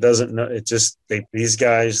 because it doesn't know. It just these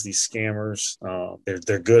guys, these scammers,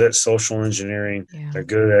 they're good at social engineering. Yeah. They're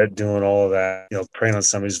good at doing all of that. Preying on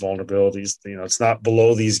somebody's vulnerabilities. It's not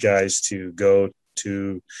below these guys to go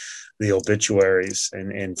to the obituaries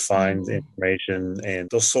and find information, and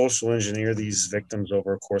they'll social engineer these victims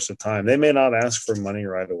over a course of time. They may not ask for money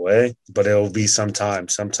right away, but it'll be some time.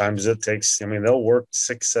 Sometimes it takes, they'll work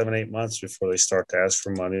 6, 7, 8 months before they start to ask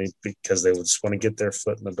for money, because they would just want to get their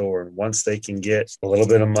foot in the door. And once they can get a little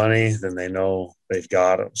bit of money, then they know they've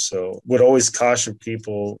got them. So would always caution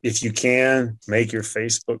people, if you can, make your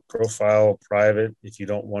Facebook profile private. If you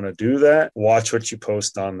don't want to do that, watch what you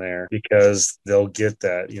post on there, because they'll get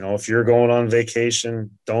that. If you're going on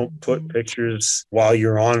vacation, don't put pictures while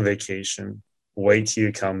you're on vacation. Wait till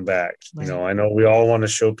you come back. Right. I know we all want to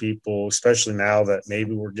show people, especially now that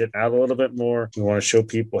maybe we're getting out a little bit more, we want to show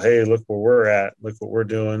people, hey, look where we're at, look what we're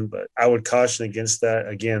doing. But I would caution against that.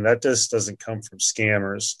 Again, that just doesn't come from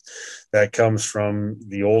scammers. That comes from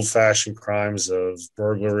the old-fashioned crimes of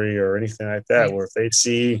burglary or anything like that, right, where if they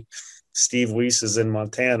see Steve Weiss is in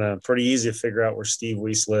Montana, pretty easy to figure out where Steve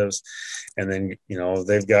Weiss lives. And then,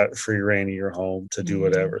 they've got free reign of your home to do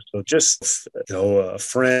whatever. So just, a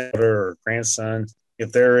friend or grandson,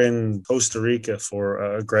 if they're in Costa Rica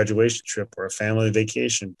for a graduation trip or a family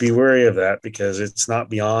vacation, be wary of that, because it's not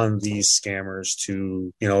beyond these scammers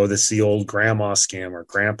to, this the old grandma scam or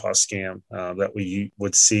grandpa scam that we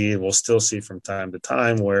would see and we'll still see from time to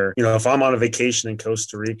time, where, if I'm on a vacation in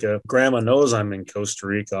Costa Rica, grandma knows I'm in Costa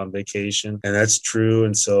Rica on vacation, and that's true.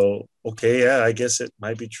 And so, okay, yeah, I guess it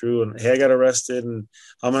might be true. And hey, I got arrested, and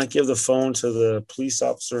I'm going to give the phone to the police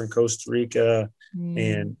officer in Costa Rica,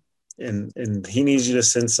 and he needs you to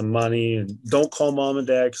send some money, and don't call mom and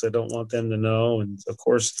dad because I don't want them to know. And of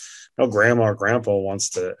course, grandma or grandpa wants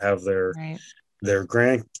to have their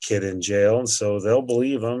grandkid in jail, and so they'll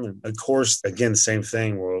believe them. And of course, again, same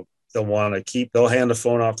thing. They'll hand the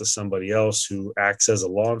phone off to somebody else who acts as a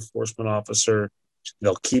law enforcement officer.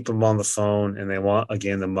 They'll keep them on the phone, and they want,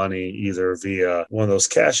 again, the money either via one of those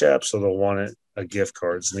cash apps, or they'll want a gift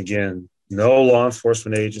cards. And again, no law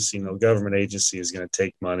enforcement agency, no government agency is going to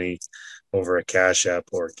take money over a cash app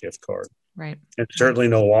or a gift card. Right. And certainly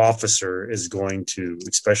no officer is going to,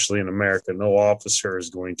 especially in America, no officer is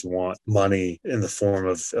going to want money in the form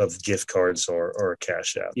of gift cards or a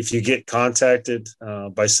cash app. If you get contacted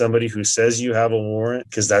by somebody who says you have a warrant,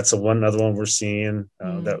 because that's another one we're seeing,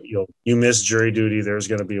 that you miss jury duty, there's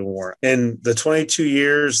going to be a warrant. In the 22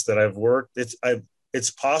 years that I've worked, it's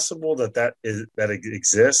possible that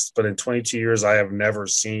exists, but in 22 years, I have never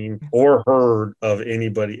seen or heard of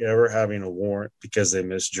anybody ever having a warrant because they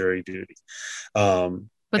missed jury duty. But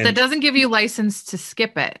that doesn't give you license to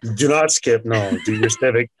skip it. Do not skip. No, do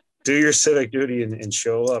your civic duty and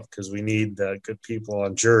show up, because we need good people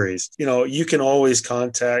on juries. You can always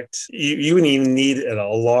contact, you wouldn't even need a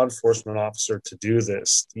law enforcement officer to do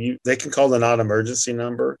this. They can call the non-emergency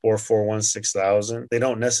number, or 416,000. They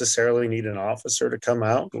don't necessarily need an officer to come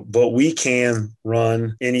out, but we can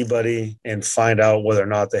run anybody and find out whether or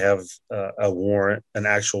not they have a warrant, an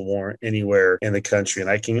actual warrant anywhere in the country.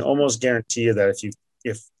 And I can almost guarantee you that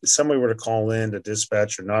if somebody were to call in to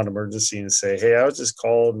dispatch or non-emergency and say, hey, I was just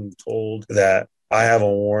called and told that I have a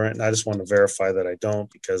warrant and I just want to verify that I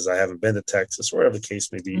don't because I haven't been to Texas, or whatever the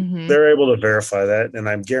case may be, they're able to verify that. And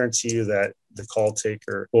I guarantee you that the call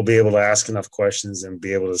taker will be able to ask enough questions and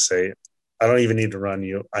be able to say, I don't even need to run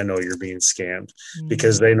you. I know you're being scammed,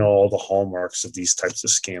 because they know all the hallmarks of these types of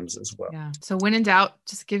scams as well. Yeah. So when in doubt,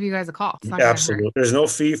 just give you guys a call. Absolutely. There's no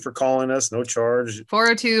fee for calling us, no charge.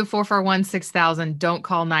 402-441-6000. Don't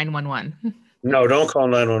call 911. No, don't call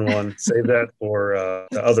 911. Save that for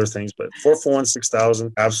the other things. But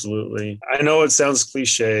 441-6000, absolutely. I know it sounds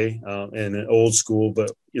cliche and old school,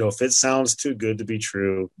 but if it sounds too good to be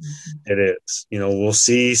true, it is. We'll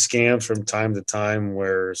see scams from time to time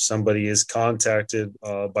where somebody is contacted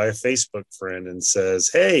by a Facebook friend and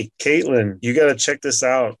says, hey, Caitlin, you got to check this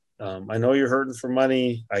out. I know you're hurting for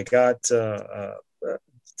money. I got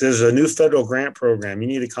there's a new federal grant program. You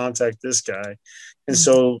need to contact this guy. And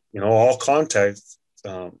so, I'll contact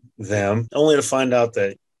them, only to find out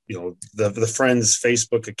that, the friend's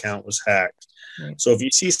Facebook account was hacked. Right. So if you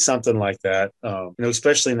see something like that,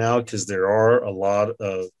 especially now, because there are a lot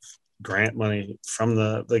of grant money from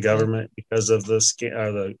the government because of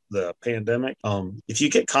the pandemic. If you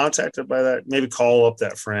get contacted by that, maybe call up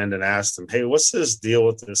that friend and ask them, hey, what's this deal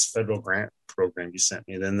with this federal grant program you sent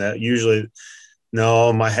me? Then that usually,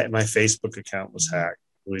 no, my Facebook account was hacked.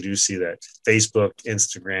 We do see that. Facebook,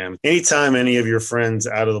 Instagram, anytime any of your friends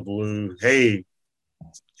out of the blue, hey,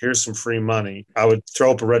 here's some free money, I would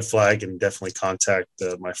throw up a red flag and definitely contact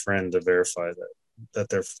my friend to verify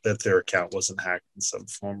that their account wasn't hacked in some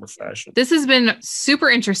form or fashion. This has been super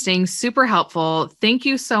interesting, super helpful. Thank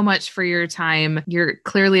you so much for your time. You're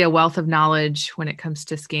clearly a wealth of knowledge when it comes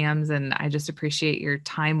to scams, and I just appreciate your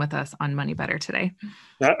time with us on Money Better today.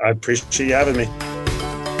 I appreciate you having me.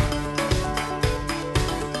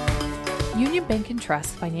 Union Bank and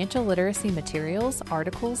Trust financial literacy materials,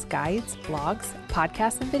 articles, guides, blogs,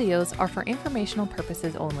 podcasts, and videos are for informational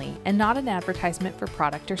purposes only and not an advertisement for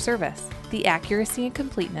product or service. The accuracy and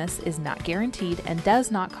completeness is not guaranteed and does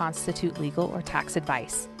not constitute legal or tax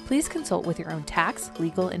advice. Please consult with your own tax,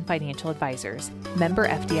 legal, and financial advisors. Member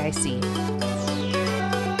FDIC.